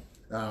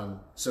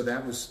 So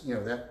that was,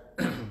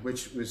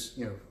 which was,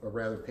 a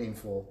rather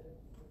painful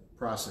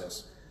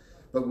process.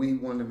 But we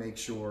wanted to make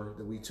sure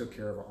that we took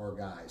care of our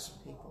guys.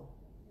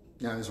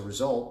 Now, as a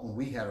result, when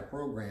we had a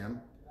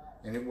program,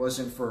 and it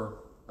wasn't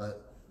for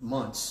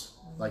months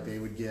like they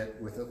would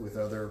get with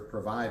other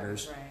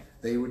providers,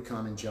 they would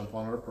come and jump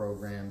on our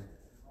program.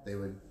 They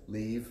would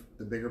leave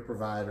the bigger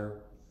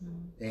provider,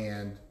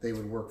 and they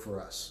would work for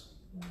us.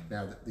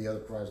 Now, the other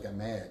providers got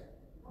mad.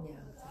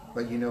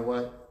 But you know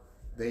what?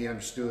 They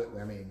understood.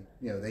 I mean,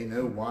 they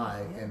know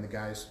why. And the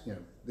guys,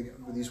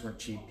 these weren't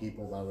cheap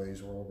people, by the way.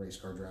 These were all race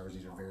car drivers.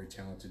 These are very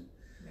talented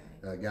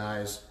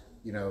guys.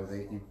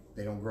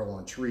 They don't grow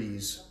on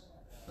trees.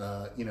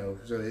 So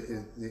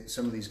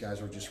some of these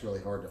guys were just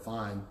really hard to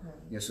find.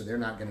 So they're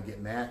not going to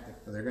get mad.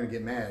 They're going to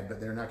get mad,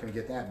 but they're not going to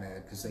get that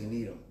mad because they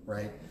need them,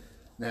 right?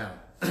 Now,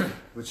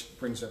 which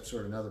brings up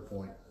sort of another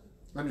point.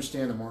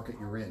 Understand the market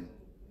you're in,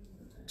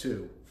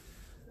 too.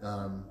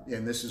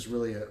 And this is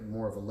really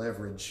more of a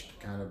leverage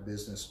kind of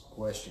business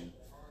question.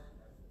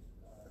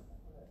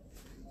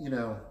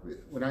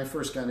 When I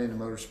first got into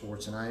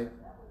motorsports and I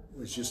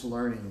was just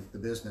learning the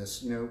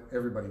business,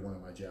 everybody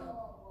wanted my job.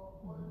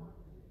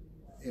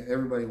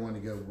 Everybody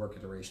wanted to go work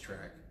at the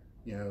racetrack,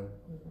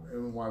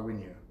 why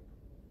wouldn't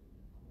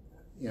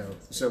you?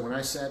 So when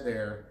I sat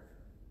there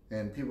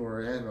and people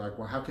were asking like,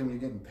 well, how come you're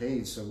getting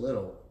paid so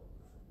little?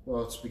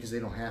 Well, it's because they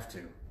don't have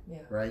to,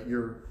 right?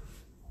 You're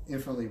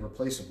infinitely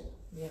replaceable.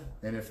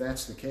 And if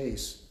that's the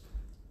case,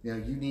 you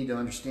need to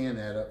understand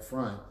that up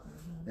front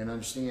and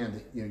understand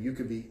that, you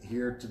could be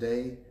here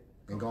today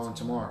and gone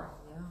tomorrow.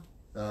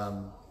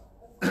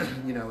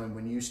 you know, and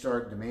when you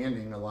start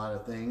demanding a lot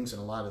of things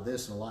and a lot of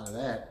this and a lot of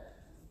that,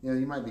 you know,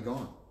 you might be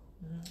gone.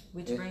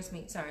 Which brings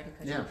me, sorry to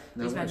cut you. Yeah,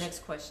 Here's my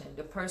next question.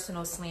 The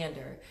personal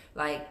slander,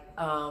 like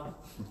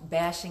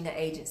bashing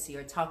the agency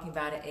or talking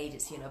about an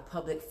agency in a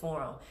public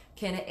forum.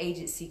 Can an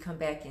agency come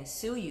back and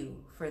sue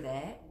you for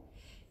that?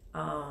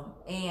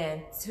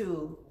 And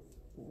two,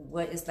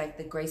 what is like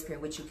the grace period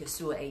in which you can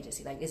sue an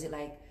agency? Like, is it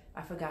like,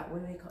 I forgot,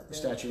 what do they call it?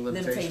 Statute of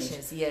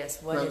limitations.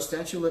 Yes. Well,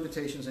 statute of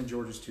limitations in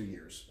Georgia is 2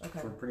 years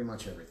for pretty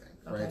much everything,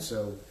 right?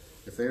 So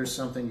if there's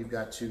something, you've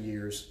got 2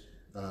 years,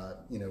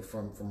 you know,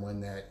 from when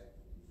that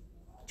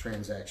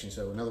transaction.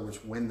 So in other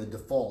words, when the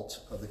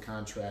default of the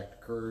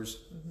contract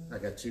occurs, I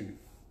got 2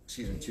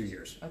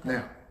 years.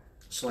 Now,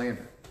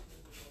 slander.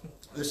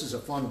 This is a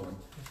fun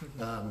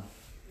one.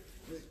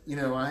 You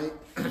know,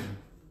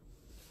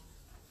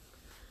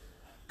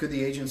 could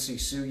the agency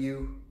sue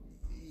you?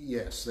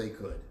 Yes, they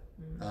could.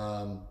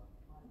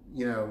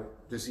 You know,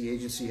 does the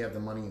agency have the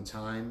money and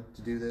time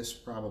to do this?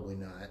 Probably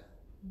not.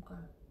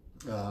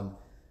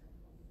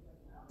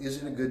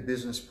 Is it a good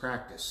business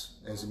practice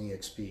as an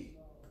EXP?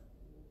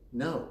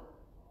 No,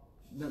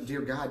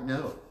 dear God,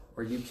 no.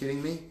 Are you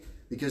kidding me?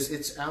 Because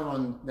it's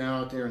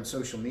out there in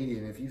social media,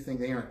 and if you think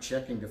they aren't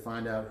checking to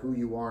find out who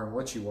you are and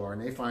what you are,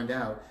 and they find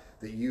out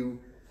that you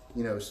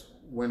know,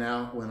 went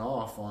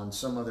off on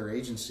some other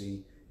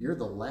agency, you're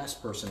the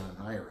last person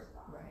I'm hiring.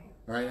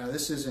 All right. Now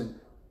this isn't,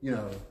 you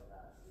know,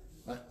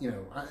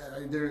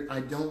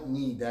 I don't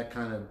need that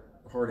kind of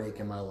heartache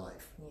in my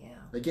life. Yeah.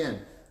 Again,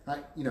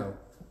 you know,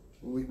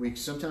 we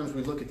sometimes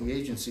we look at the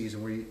agencies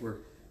and we're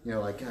you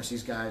know, like, gosh,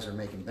 these guys are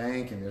making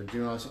bank and they're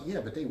doing all this.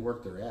 Yeah, but they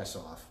work their ass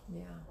off.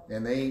 Yeah.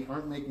 And they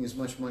aren't making as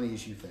much money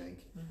as you think.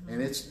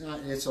 And it's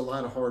a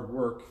lot of hard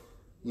work,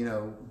 you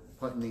know,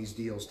 putting these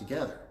deals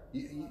together. I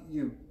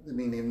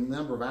mean, the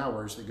number of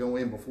hours that go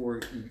in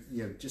before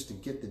you know, just to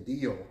get the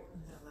deal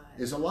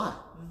is a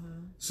lot.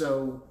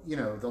 So, you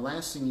know, the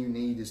last thing you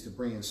need is to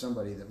bring in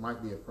somebody that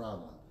might be a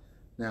problem.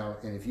 Now,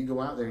 and if you go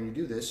out there and you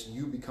do this,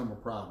 you become a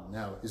problem.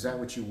 Now, is that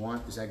what you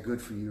want? Is that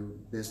good for your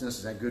business?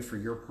 Is that good for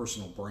your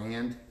personal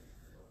brand?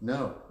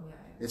 No,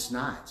 it's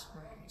not.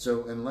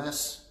 So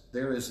unless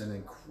there is an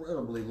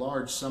incredibly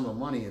large sum of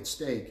money at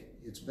stake,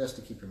 it's best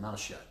to keep your mouth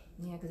shut.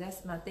 Yeah, because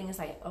that's my thing. It's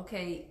like,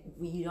 okay,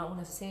 you don't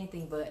want to say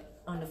anything,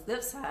 but on the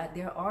flip side,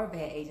 there are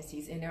bad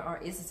agencies, and there are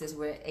instances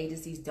where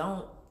agencies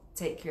don't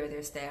take care of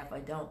their staff or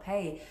don't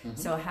pay.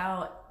 So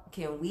how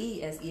can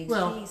we as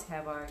EXPs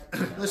have our...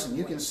 Listen,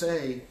 you can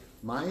say,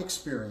 my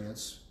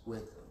experience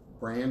with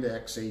Brand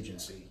X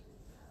agency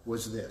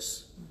was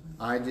this.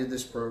 I did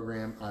this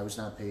program, I was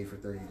not paid for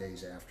 30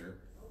 days after.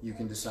 You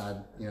can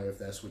decide, you know, if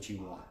that's what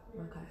you want.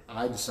 Okay.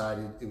 I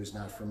decided it was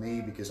not for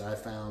me because I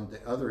found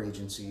that other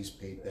agencies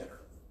paid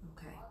better.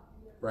 Okay.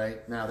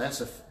 Right? Now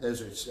that's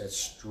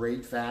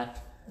straight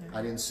fact.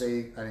 I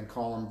didn't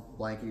call them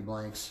blankety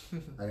blanks.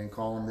 I didn't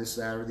call them this,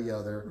 that, or the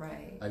other.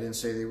 Right. I didn't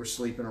say they were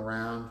sleeping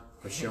around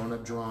or showing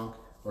up drunk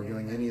or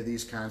doing any of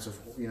these kinds of,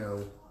 you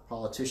know,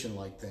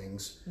 politician-like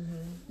things.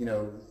 You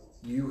know,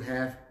 you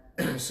have,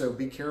 so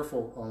be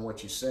careful on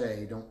what you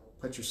say. Don't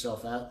put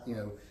yourself out, you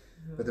know.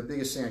 But the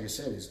biggest thing, like I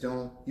said, is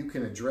you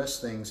can address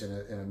things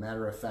in a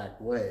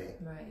matter-of-fact way.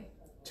 Right.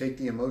 Take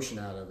the emotion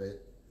out of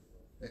it,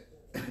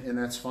 and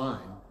that's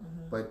fine.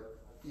 But,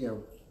 you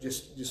know,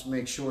 just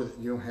make sure that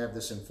you don't have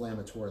this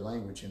inflammatory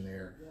language in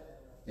there,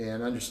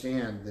 and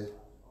understand that,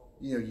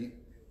 you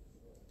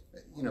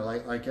know,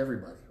 like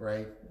everybody,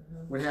 right?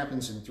 What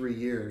happens in 3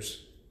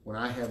 years when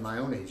I have my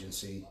own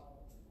agency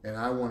and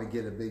I want to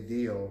get a big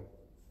deal,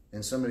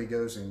 and somebody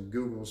goes and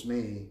Googles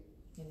me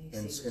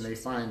and they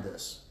find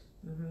this?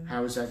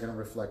 How is that going to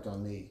reflect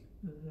on me?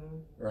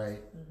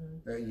 Right?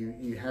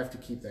 You have to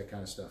keep that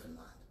kind of stuff in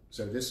mind.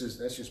 So that's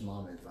just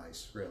mom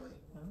advice, really.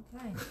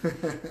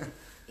 Okay.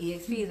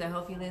 EXPs, I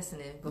hope you're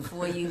listening.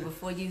 Before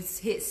you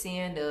hit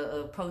send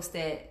or post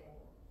that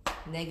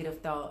negative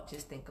thought,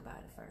 just think about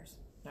it first.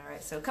 All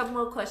right. So a couple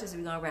more questions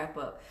and we're gonna wrap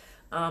up.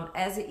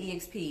 As an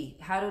EXP,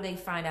 how do they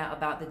find out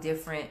about the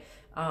different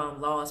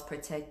laws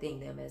protecting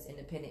them as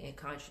independent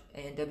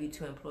and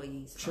W-2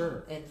 employees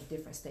in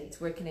different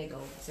states? Where can they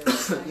go?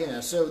 Yeah,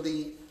 so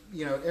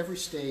every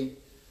state,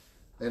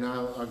 and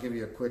I'll give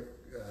you a quick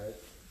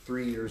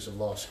 3 years of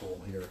law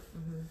school here.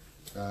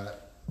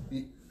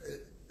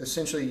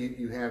 Essentially,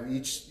 you have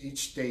each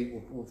state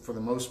will, for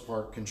the most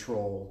part,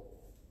 control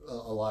a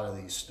lot of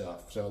these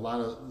stuff. So a lot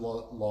of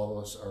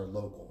laws are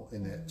local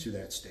to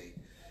that state.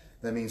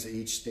 That means that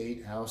each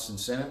state, House and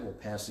Senate will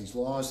pass these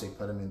laws. They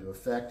put them into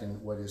effect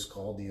in what is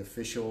called the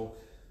official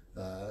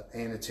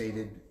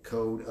annotated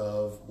code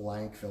of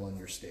blank, fill in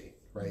your state,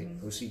 right?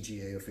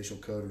 OCGA, official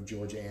code of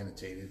Georgia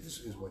annotated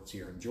is what's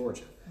here in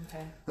Georgia.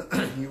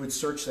 Okay. You would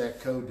search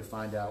that code to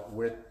find out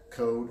what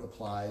code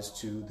applies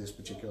to this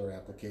particular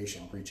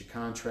application. Breach of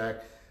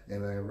contract,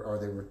 and are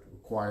they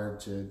required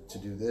to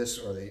do this?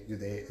 Or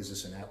is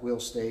this an at-will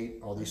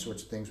state? All these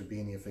sorts of things would be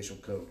in the official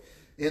code.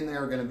 In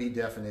there are going to be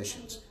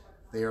definitions.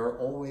 They are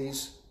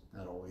always,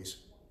 not always,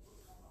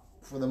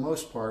 for the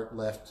most part,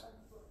 left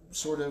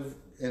sort of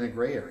in a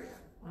gray area,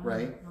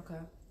 right? Okay.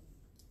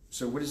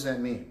 So what does that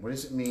mean? What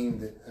does it mean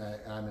that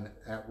I'm an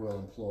at-will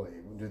employee?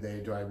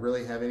 Do I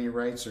really have any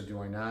rights or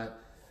do I not?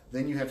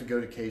 Then you have to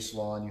go to case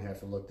law and you have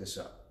to look this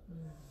up.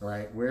 All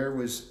right, where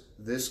was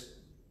this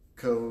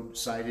code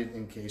cited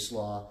in case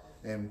law?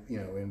 And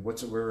and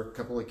where are a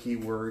couple of key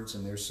words?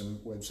 And there's some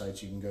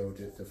websites you can go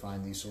to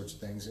find these sorts of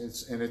things.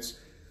 It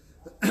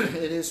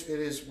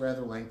is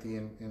rather lengthy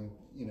and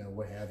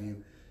what have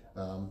you.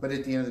 But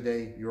at the end of the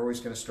day, you're always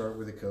going to start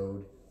with a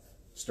code.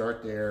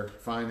 Start there,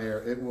 find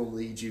there. It will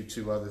lead you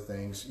to other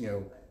things.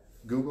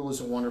 Google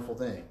is a wonderful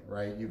thing,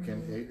 right? You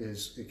can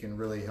it can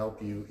really help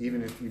you,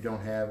 even if you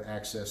don't have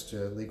access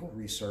to legal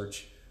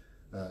research,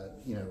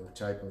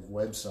 type of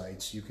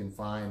websites. You can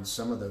find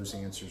some of those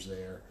answers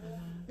there,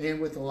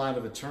 and with a lot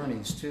of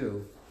attorneys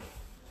too.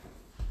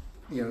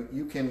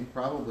 You can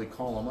probably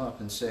call them up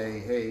and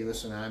say, "Hey,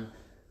 listen, I'm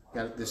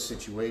got this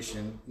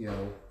situation.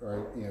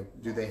 Or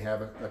do they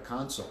have a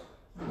consult?"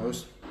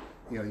 Most.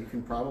 You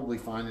can probably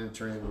find an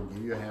attorney that will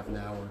give you a half an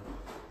hour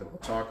that will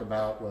talk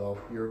about, well,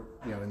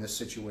 in this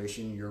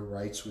situation, your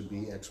rights would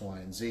be X, Y,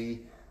 and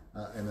Z,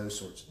 and those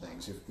sorts of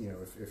things.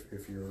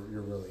 If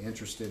you're really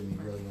interested and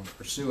you really want to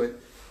pursue it,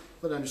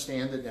 but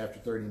understand that after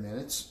 30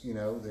 minutes,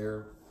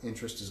 their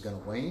interest is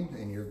going to wane,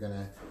 and you're going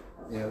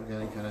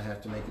to kind of have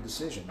to make a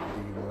decision. Do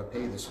you want to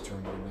pay this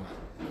attorney or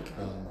not? Okay.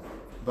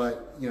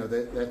 But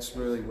that's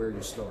really where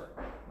you start.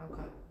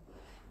 Okay.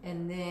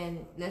 And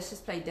then let's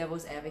just play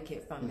devil's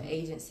advocate from the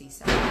agency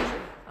side.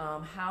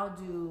 How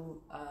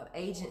do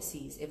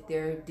agencies, if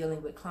they're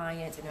dealing with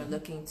clients and they're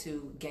looking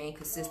to gain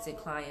consistent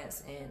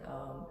clients and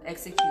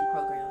execute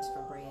programs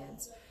for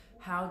brands,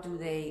 how do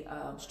they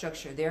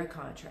structure their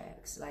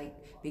contracts?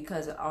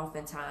 Because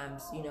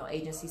oftentimes,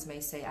 agencies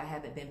may say, I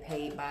haven't been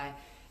paid by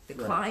the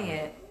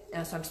client,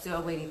 so I'm still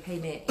awaiting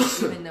payment,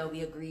 even though we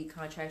agreed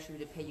contractually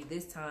to pay you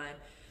this time,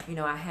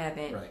 I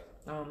haven't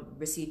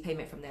received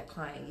payment from that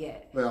client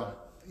yet. Well,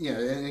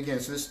 and again,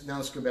 now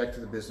let's go back to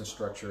the business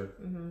structure,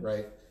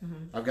 right?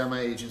 I've got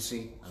my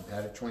agency, I'm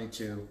Paddock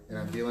 22, and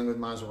I'm dealing with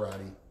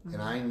Maserati, and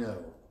I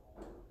know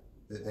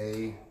that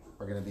they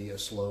are going to be a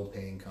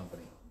slow-paying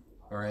company,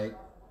 all right?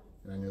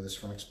 And I know this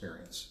from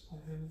experience.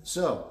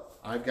 So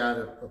I've got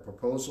a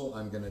proposal.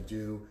 I'm going to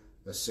do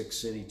a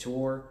 6-city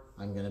tour.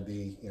 I'm going to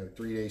be,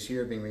 3 days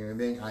here, bing, bing, bing,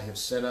 bing. I have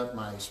set up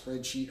my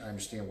spreadsheet. I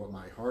understand what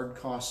my hard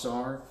costs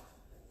are.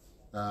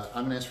 I'm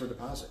going to ask for a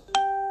deposit.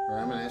 Or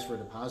I'm going to ask for a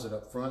deposit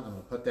up front. I'm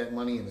going to put that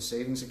money in the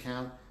savings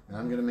account, and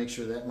I'm going to make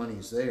sure that money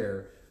is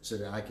there so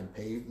that I can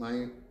pay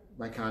my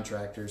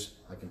contractors,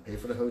 I can pay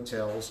for the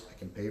hotels, I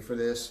can pay for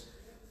this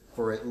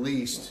for at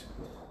least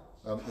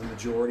the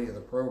majority of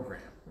the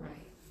program.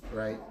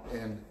 Right?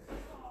 And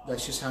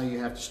that's just how you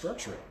have to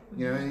structure it.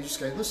 And you just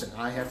go, listen,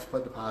 I have to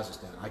put deposits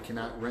down. I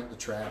cannot rent the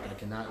track. I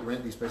cannot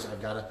rent these places.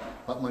 I've got to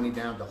put money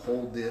down to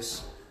hold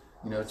this.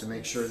 To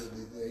make sure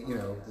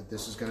that, that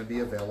this is going to be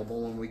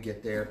available when we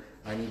get there.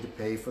 I need to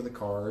pay for the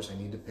cars. I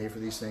need to pay for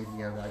these things.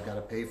 I've got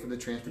to pay for the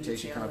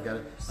transportation. I've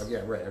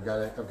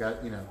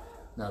got,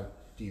 now,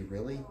 do you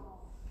really?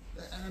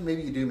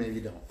 Maybe you do, maybe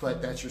you don't.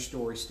 But that's your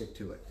story. Stick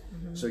to it.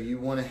 So you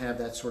want to have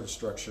that sort of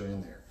structure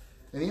in there.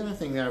 And the other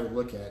thing that I would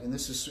look at, and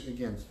this is,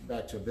 again,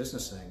 back to a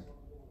business thing,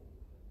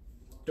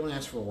 don't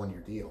ask for a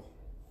 1-year deal.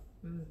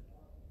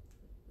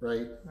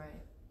 Right?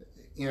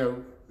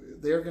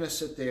 They're going to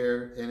sit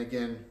there, and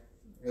again,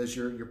 as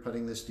you're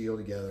putting this deal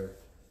together,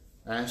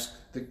 ask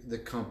the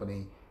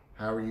company,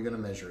 how are you going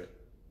to measure it?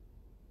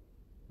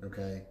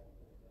 Okay?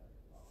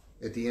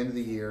 At the end of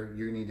the year,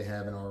 you need to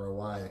have an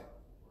ROI.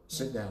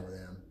 Sit down with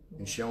them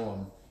and show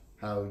them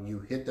how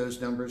you hit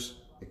those numbers,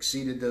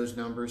 exceeded those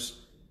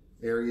numbers,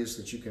 areas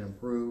that you can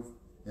improve,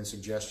 and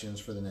suggestions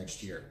for the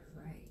next year.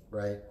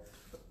 Right?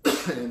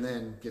 And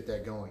then get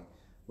that going.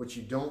 What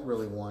you don't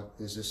really want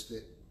is this,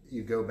 that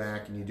you go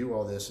back and you do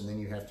all this and then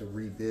you have to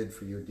rebid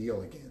for your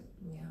deal again.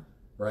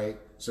 Right?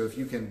 So if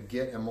you can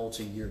get a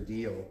multi-year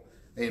deal,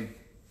 and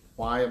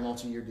why a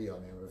multi-year deal? I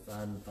mean,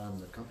 if I'm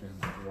the company,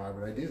 I'm like, why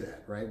would I do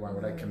that? Right? Why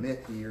would I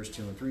commit to years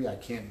 2 and 3? I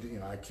can't do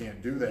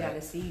that. You got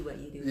to see what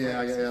you do.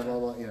 Blah,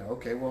 blah,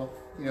 okay, well,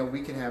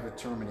 we can have a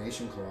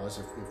termination clause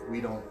if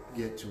we don't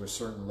get to a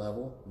certain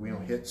level, we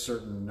don't hit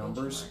certain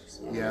numbers.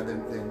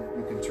 Then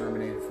you can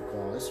terminate it for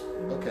cause.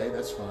 Okay,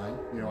 that's fine.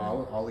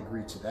 I'll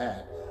agree to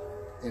that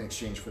in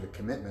exchange for the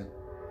commitment,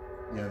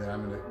 that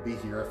I'm going to be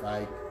here if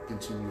I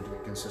continue to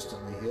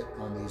consistently hit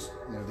on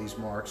these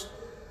marks.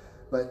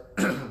 But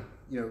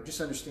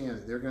just understand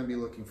that they're going to be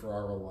looking for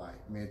ROI.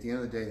 I mean, at the end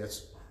of the day,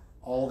 that's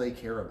all they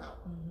care about,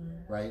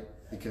 right?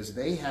 Because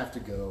they have to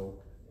go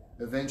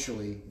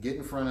eventually get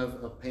in front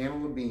of a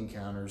panel of bean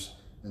counters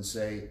and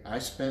say, I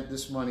spent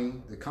this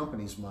money, the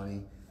company's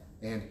money,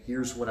 and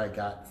here's what I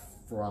got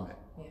from it.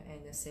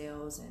 And the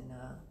sales and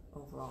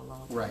overall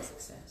long-term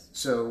success.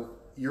 So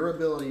your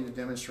ability to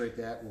demonstrate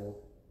that will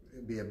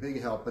be a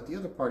big help. But the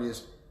other part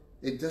is,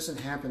 it doesn't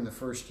happen the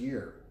first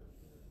year,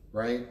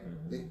 right?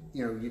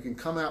 You can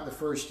come out the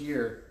first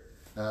year,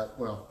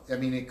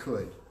 it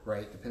could,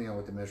 right, depending on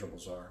what the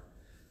measurables are.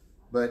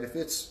 But if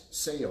it's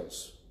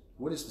sales,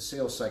 what is the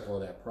sales cycle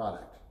of that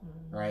product,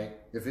 right?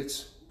 If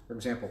it's for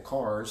example,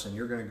 cars, and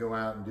you're going to go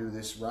out and do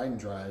this ride and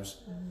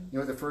drives, you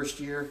know, the first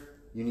year,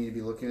 you need to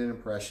be looking at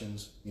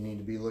impressions. You need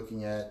to be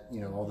looking at, you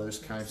know, all those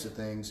kinds of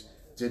things.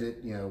 Did it,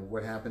 you know,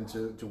 what happened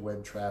to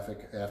web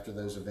traffic after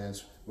those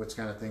events? What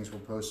kind of things were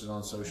posted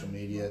on social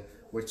media?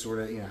 What sort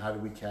of, you know, how do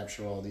we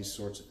capture all these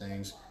sorts of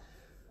things?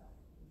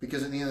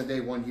 Because at the end of the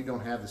day, one, you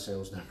don't have the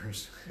sales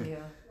numbers. Yeah.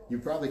 You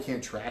probably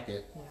can't track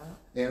it.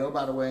 Yeah. And oh,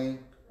 by the way,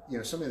 you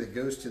know, somebody that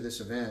goes to this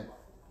event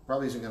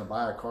probably isn't going to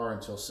buy a car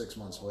until 6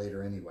 months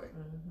later anyway,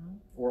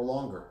 or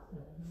longer.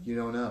 You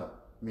don't know.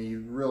 I mean,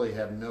 you really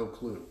have no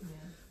clue. Yeah.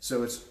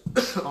 So it's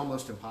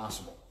almost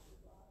impossible.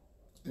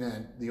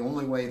 And the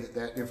only way that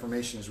that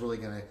information is really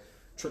going to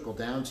trickle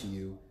down to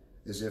you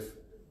is if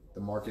the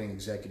marketing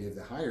executive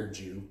that hired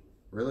you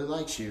really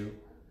likes you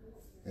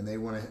and they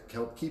want to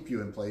help keep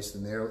you in place,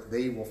 then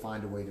they will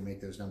find a way to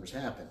make those numbers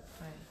happen.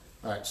 Right.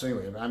 All right, so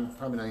anyway, I'm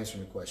probably not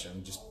answering the question.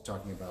 I'm just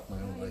talking about my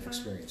own life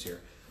experience here.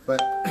 But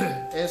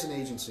as an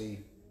agency,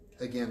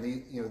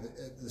 again,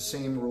 the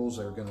same rules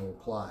are going to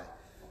apply.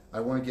 I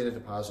want to get a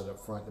deposit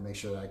up front to make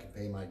sure that I can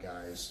pay my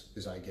guys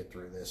as I get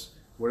through this.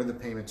 What are the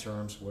payment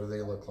terms? What do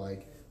they look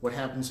like? What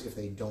happens if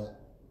they don't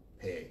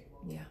pay?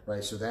 Yeah.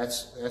 Right. So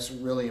that's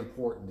really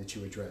important that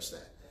you address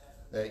that.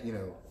 That you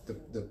know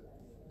the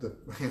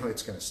you know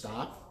it's going to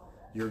stop.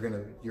 You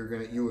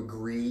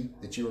agree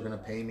that you are going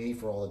to pay me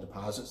for all the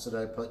deposits that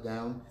I put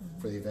down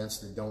for the events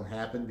that don't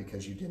happen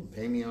because you didn't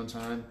pay me on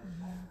time.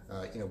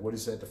 You know, what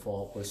is that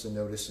default? What's the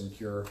notice and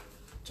cure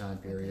time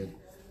period?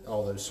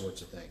 All those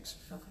sorts of things.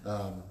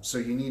 Okay. So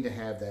you need to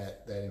have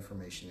that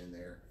information in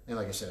there. And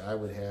like I said, I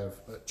would have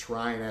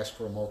try and ask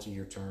for a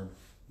multi-year term.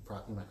 You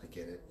might not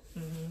get it,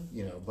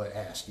 you know, but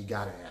ask. You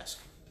got to ask.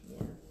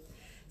 Yeah.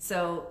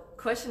 So,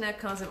 question that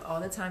comes up all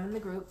the time in the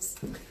groups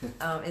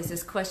is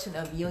this question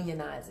of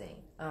unionizing.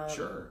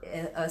 Sure.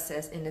 Us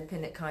as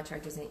independent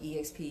contractors and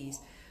EXPs,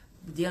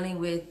 dealing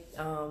with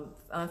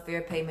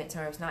unfair payment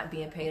terms, not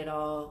being paid at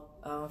all,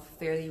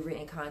 fairly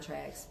written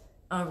contracts,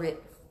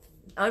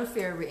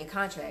 unfair written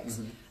contracts.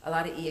 A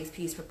lot of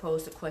EXPs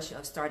propose the question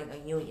of starting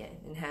a union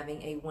and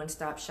having a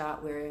one-stop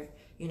shop where,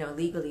 you know,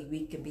 legally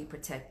we can be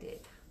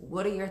protected.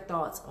 What are your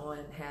thoughts on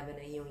having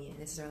a union?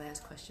 This is our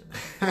last question.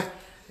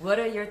 What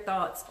are your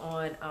thoughts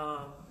on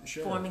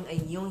forming a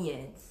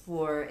union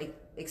for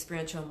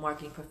experiential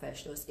marketing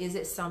professionals? Is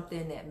it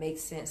something that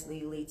makes sense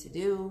legally to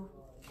do?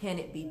 Can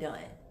it be done?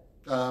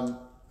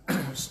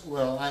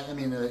 Well, I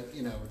mean,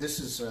 you know, this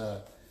is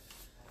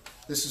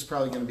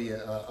probably going to be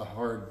a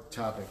hard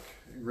topic,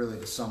 really,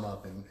 to sum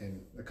up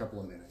in a couple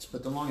of minutes.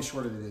 But the long and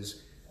short of it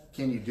is,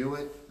 can you do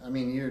it? I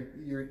mean,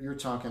 you're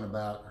talking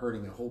about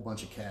herding a whole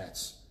bunch of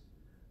cats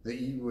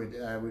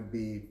that would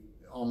be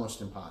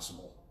almost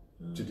impossible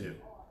to do,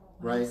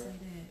 right?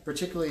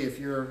 Particularly if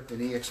you're an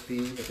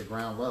EXP at the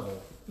ground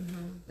level,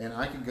 and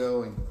I could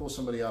go and pull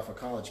somebody off a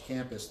college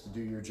campus to do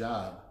your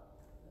job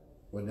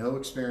with no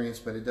experience,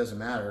 but it doesn't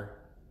matter.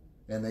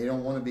 And they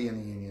don't want to be in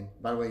the union.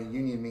 By the way,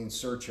 union means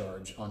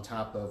surcharge on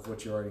top of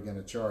what you're already going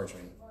to charge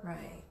me,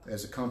 right?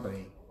 As a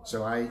company.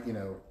 So you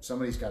know,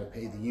 somebody's got to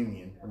pay the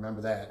union.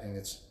 Remember that, and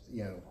it's,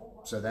 you know,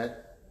 so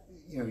that,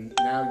 you know,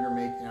 now you're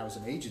making. Now as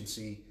an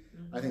agency,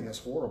 I think that's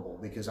horrible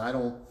because I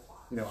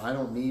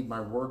don't need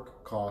my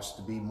work cost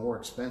to be more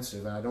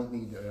expensive, and I don't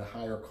need a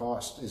higher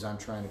cost as I'm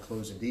trying to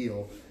close a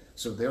deal.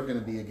 So they're going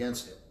to be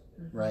against it,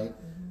 right?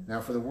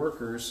 Now for the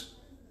workers,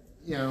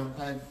 you know,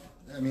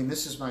 I mean,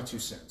 this is my 2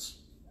 cents.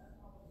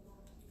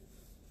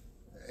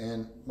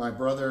 And my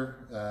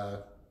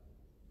brother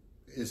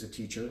is a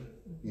teacher.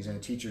 He's in a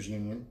teacher's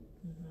union.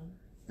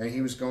 And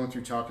he was going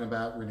through talking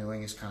about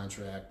renewing his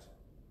contract.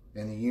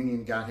 And the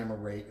union got him a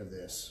rate of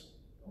this.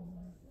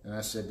 And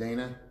I said,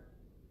 Dana,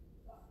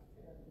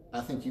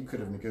 I think you could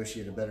have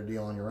negotiated a better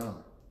deal on your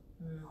own.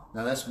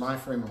 Now that's my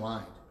frame of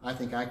mind. I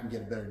think I can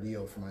get a better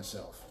deal for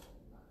myself.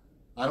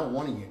 I don't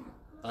want a union.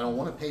 I don't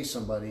want to pay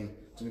somebody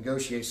to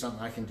negotiate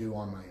something I can do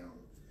on my own.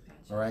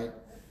 All right?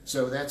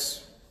 So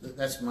that's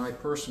my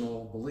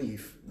personal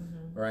belief,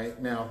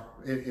 right? Now,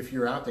 if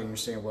you're out there and you're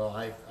saying, well,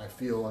 I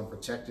feel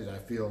unprotected, I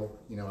feel,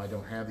 you know, I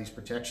don't have these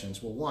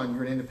protections. Well, one,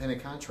 you're an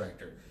independent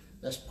contractor.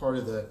 That's part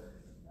of the,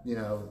 you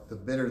know, the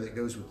bitter that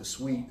goes with the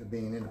sweet of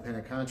being an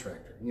independent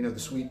contractor. You know, the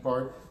sweet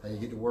part, you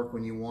get to work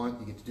when you want,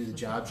 you get to do the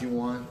jobs you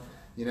want,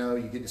 you know,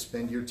 you get to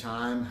spend your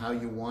time how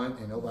you want,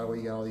 and oh, by the way,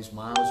 you got all these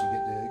miles, you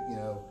get to, you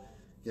know,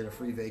 get a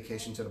free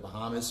vacation to the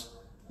Bahamas,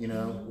 you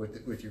know,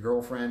 with your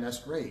girlfriend. That's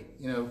great.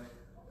 You know,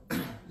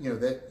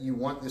 that you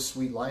want this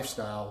sweet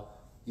lifestyle,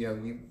 you know,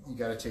 you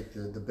got to take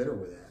the bitter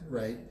with that,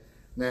 right?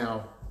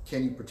 Now,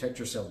 can you protect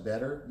yourself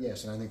better?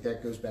 Yes, and I think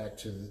that goes back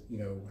to, you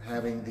know,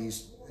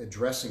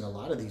 addressing a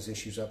lot of these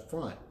issues up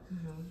front,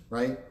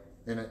 right?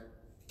 And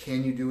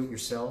can you do it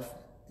yourself?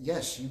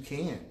 Yes, you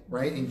can,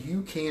 right? And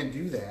you can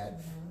do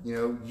that. You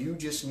know, you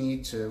just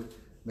need to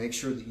make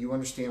sure that you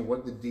understand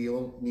what the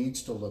deal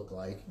needs to look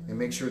like, and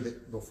make sure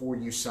that before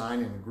you sign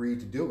and agree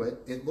to do it,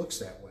 it looks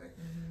that way.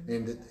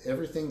 And that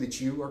everything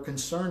that you are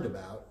concerned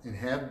about and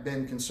have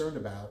been concerned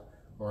about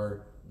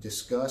are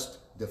discussed,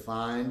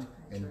 defined,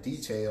 and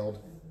detailed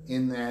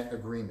in that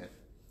agreement.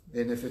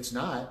 And if it's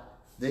not,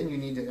 then you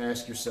need to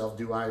ask yourself,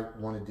 do I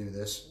want to do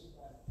this?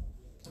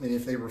 And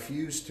if they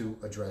refuse to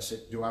address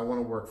it, do I want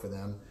to work for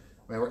them?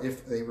 Or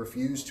if they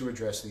refuse to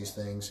address these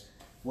things,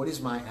 what is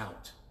my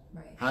out?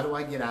 Right. How do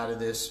I get out of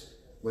this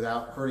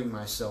without hurting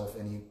myself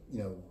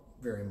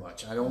very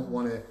much? I don't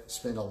want to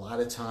spend a lot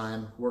of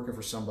time working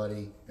for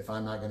somebody if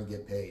I'm not going to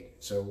get paid.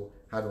 So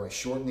how do I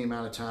shorten the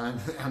amount of time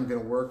I'm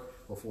going to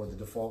work before the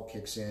default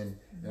kicks in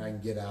and I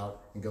can get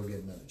out and go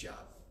get another job?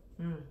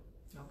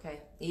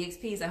 Okay.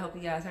 EXPs, I hope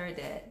you guys heard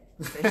that.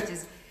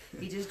 So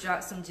he just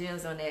dropped some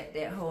gems on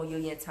that whole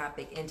union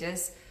topic. And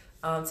just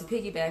to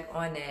piggyback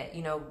on that,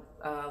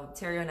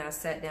 Terry and I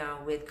sat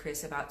down with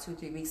Chris about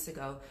 2-3 weeks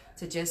ago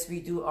to just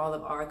redo all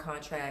of our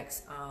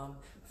contracts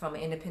from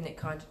an independent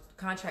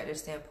contractor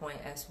standpoint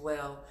as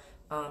well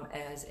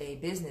as a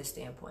business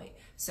standpoint.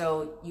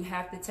 So you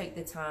have to take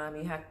the time,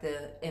 you have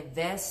to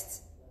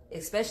invest,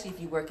 especially if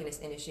you work in this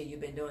industry,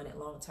 you've been doing it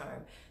long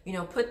term.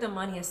 Put the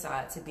money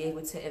aside to be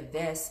able to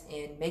invest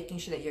in making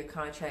sure that your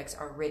contracts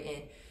are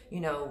written,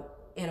 in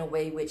a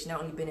way which not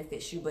only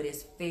benefits you, but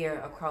is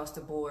fair across the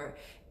board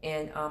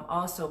and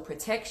also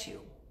protects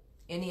you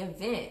in the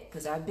event.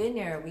 Because I've been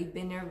there, we've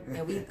been there,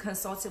 and we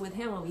consulted with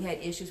him when we had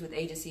issues with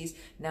agencies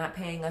not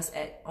paying us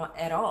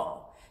at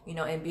all,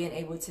 and being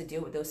able to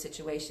deal with those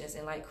situations.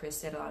 And like Chris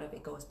said, a lot of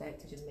it goes back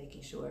to just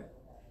making sure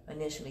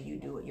initially you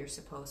do what you're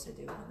supposed to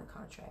do on the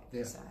contract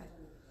side.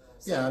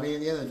 Yeah, I mean,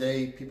 at the end of the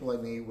day, people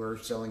like me, we're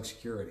selling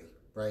security,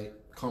 right?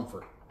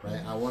 Comfort,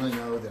 right? I want to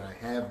know that I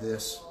have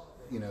this,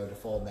 to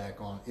fall back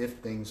on if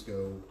things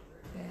go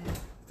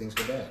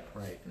bad,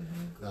 right?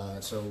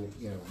 So,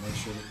 make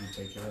sure that you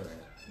take care of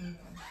that.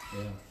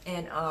 Yeah.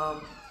 And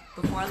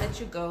before I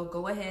let you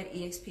go ahead,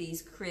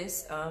 EXP's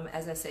Chris,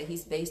 as I said,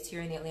 he's based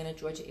here in the Atlanta,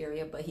 Georgia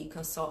area, but he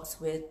consults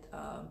with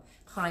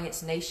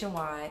clients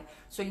nationwide.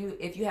 So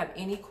if you have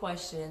any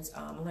questions,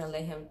 I'm going to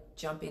let him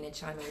jump in and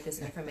chime in with this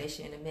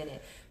information in a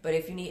minute. But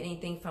if you need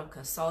anything from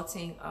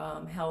consulting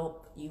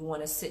help, you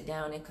want to sit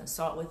down and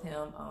consult with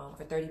him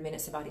for 30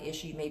 minutes about an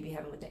issue you may be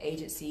having with the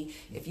agency.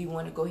 If you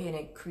want to go ahead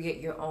and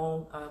create your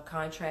own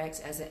contracts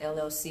as an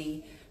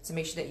LLC to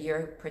make sure that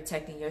you're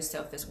protecting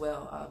yourself as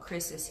well,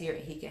 Chris is here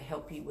and he can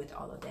help you with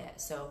all of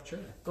that. So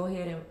go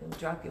ahead and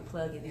drop your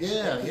plug in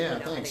there. Yeah,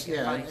 thanks.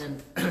 Yeah,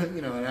 and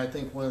and I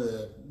think one of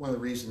the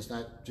reasons,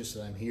 not just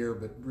that I'm here,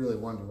 but really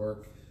wanted to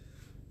work,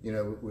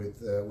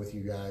 with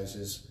you guys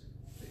is,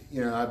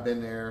 I've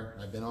been there,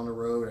 I've been on the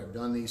road, I've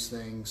done these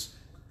things,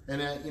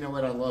 and I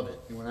love it.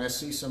 And when I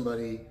see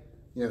somebody,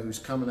 who's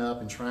coming up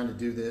and trying to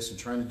do this and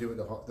trying to do it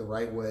the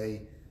right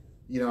way,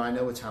 I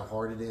know it's how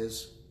hard it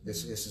is.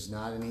 This is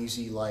not an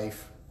easy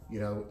life,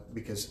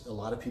 because a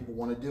lot of people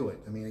want to do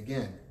it. I mean,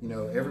 again,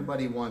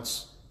 everybody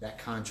wants that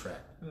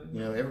contract.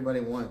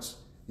 Everybody wants,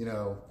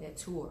 that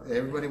tour.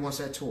 Everybody wants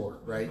that tour,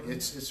 right?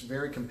 It's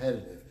very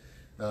competitive.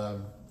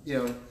 And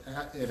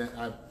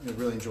I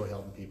really enjoy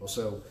helping people.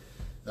 So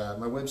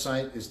my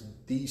website is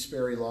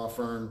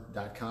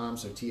thesperrylawfirm.com.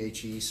 So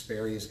THE,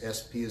 Sperry is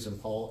SP as in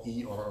Paul,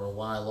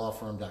 ERRY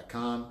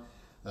lawfirm.com.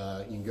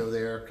 You can go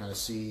there, kind of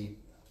see,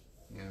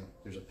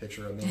 there's a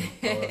picture of me,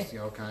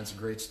 all kinds of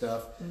great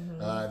stuff.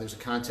 There's a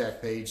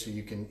contact page, so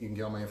you can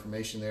get all my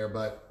information there.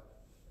 But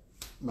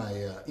my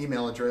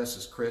email address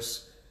is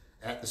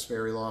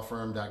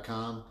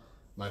chris@thesperrylawfirm.com.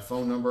 My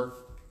phone number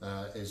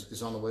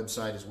is on the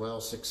website as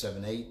well,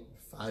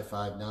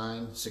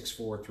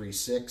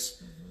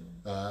 678-559-6436.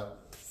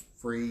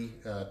 Free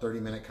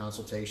 30-minute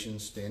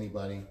consultations to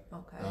anybody.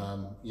 Okay.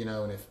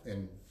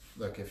 And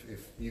if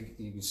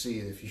you can see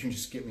it, if you can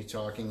just get me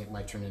talking, it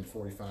might turn into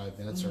 45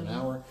 minutes or an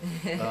hour.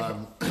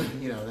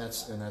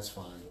 That's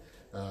fine.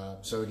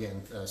 So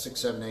again,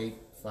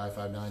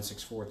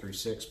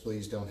 678-559-6436.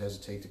 Please don't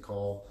hesitate to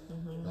call.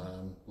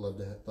 Love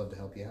to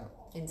help you out.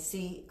 And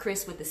see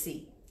Chris with the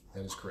C.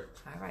 That is correct.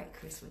 All right,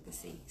 Chris with the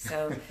C.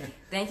 So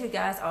thank you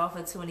guys all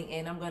for tuning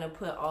in. I'm going to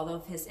put all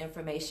of his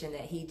information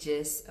that he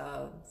just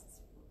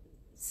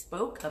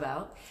spoke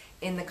about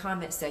in the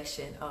comment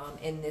section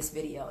in this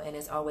video. And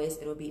as always,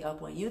 it'll be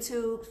up on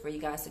YouTube for you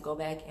guys to go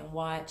back and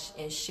watch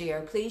and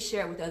share. Please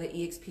share it with other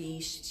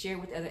EXPs, share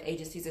with other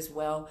agencies as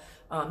well.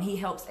 He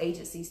helps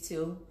agencies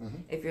too.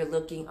 If you're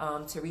looking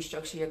to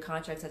restructure your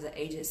contracts as an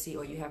agency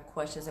or you have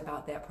questions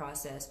about that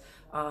process,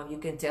 you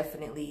can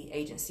definitely,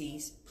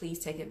 agencies, please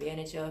take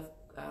advantage of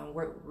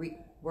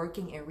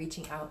working and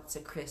reaching out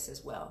to Chris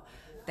as well.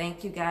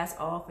 Thank you guys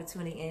all for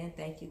tuning in.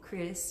 Thank you,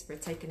 Chris, for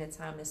taking the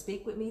time to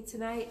speak with me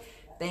tonight.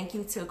 Thank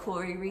you to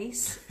Corey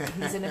Reese.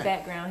 He's in the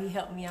background. He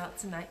helped me out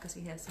tonight because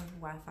we had some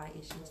Wi-Fi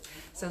issues.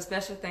 So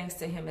special thanks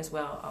to him as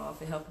well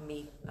for helping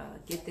me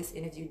get this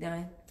interview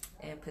done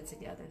and put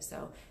together.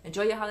 So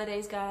enjoy your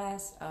holidays,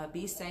 guys.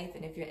 Be safe.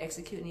 And if you're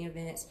executing the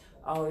events,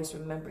 always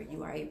remember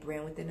you are a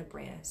brand within a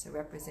brand. So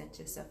represent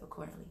yourself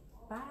accordingly.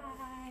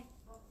 Bye.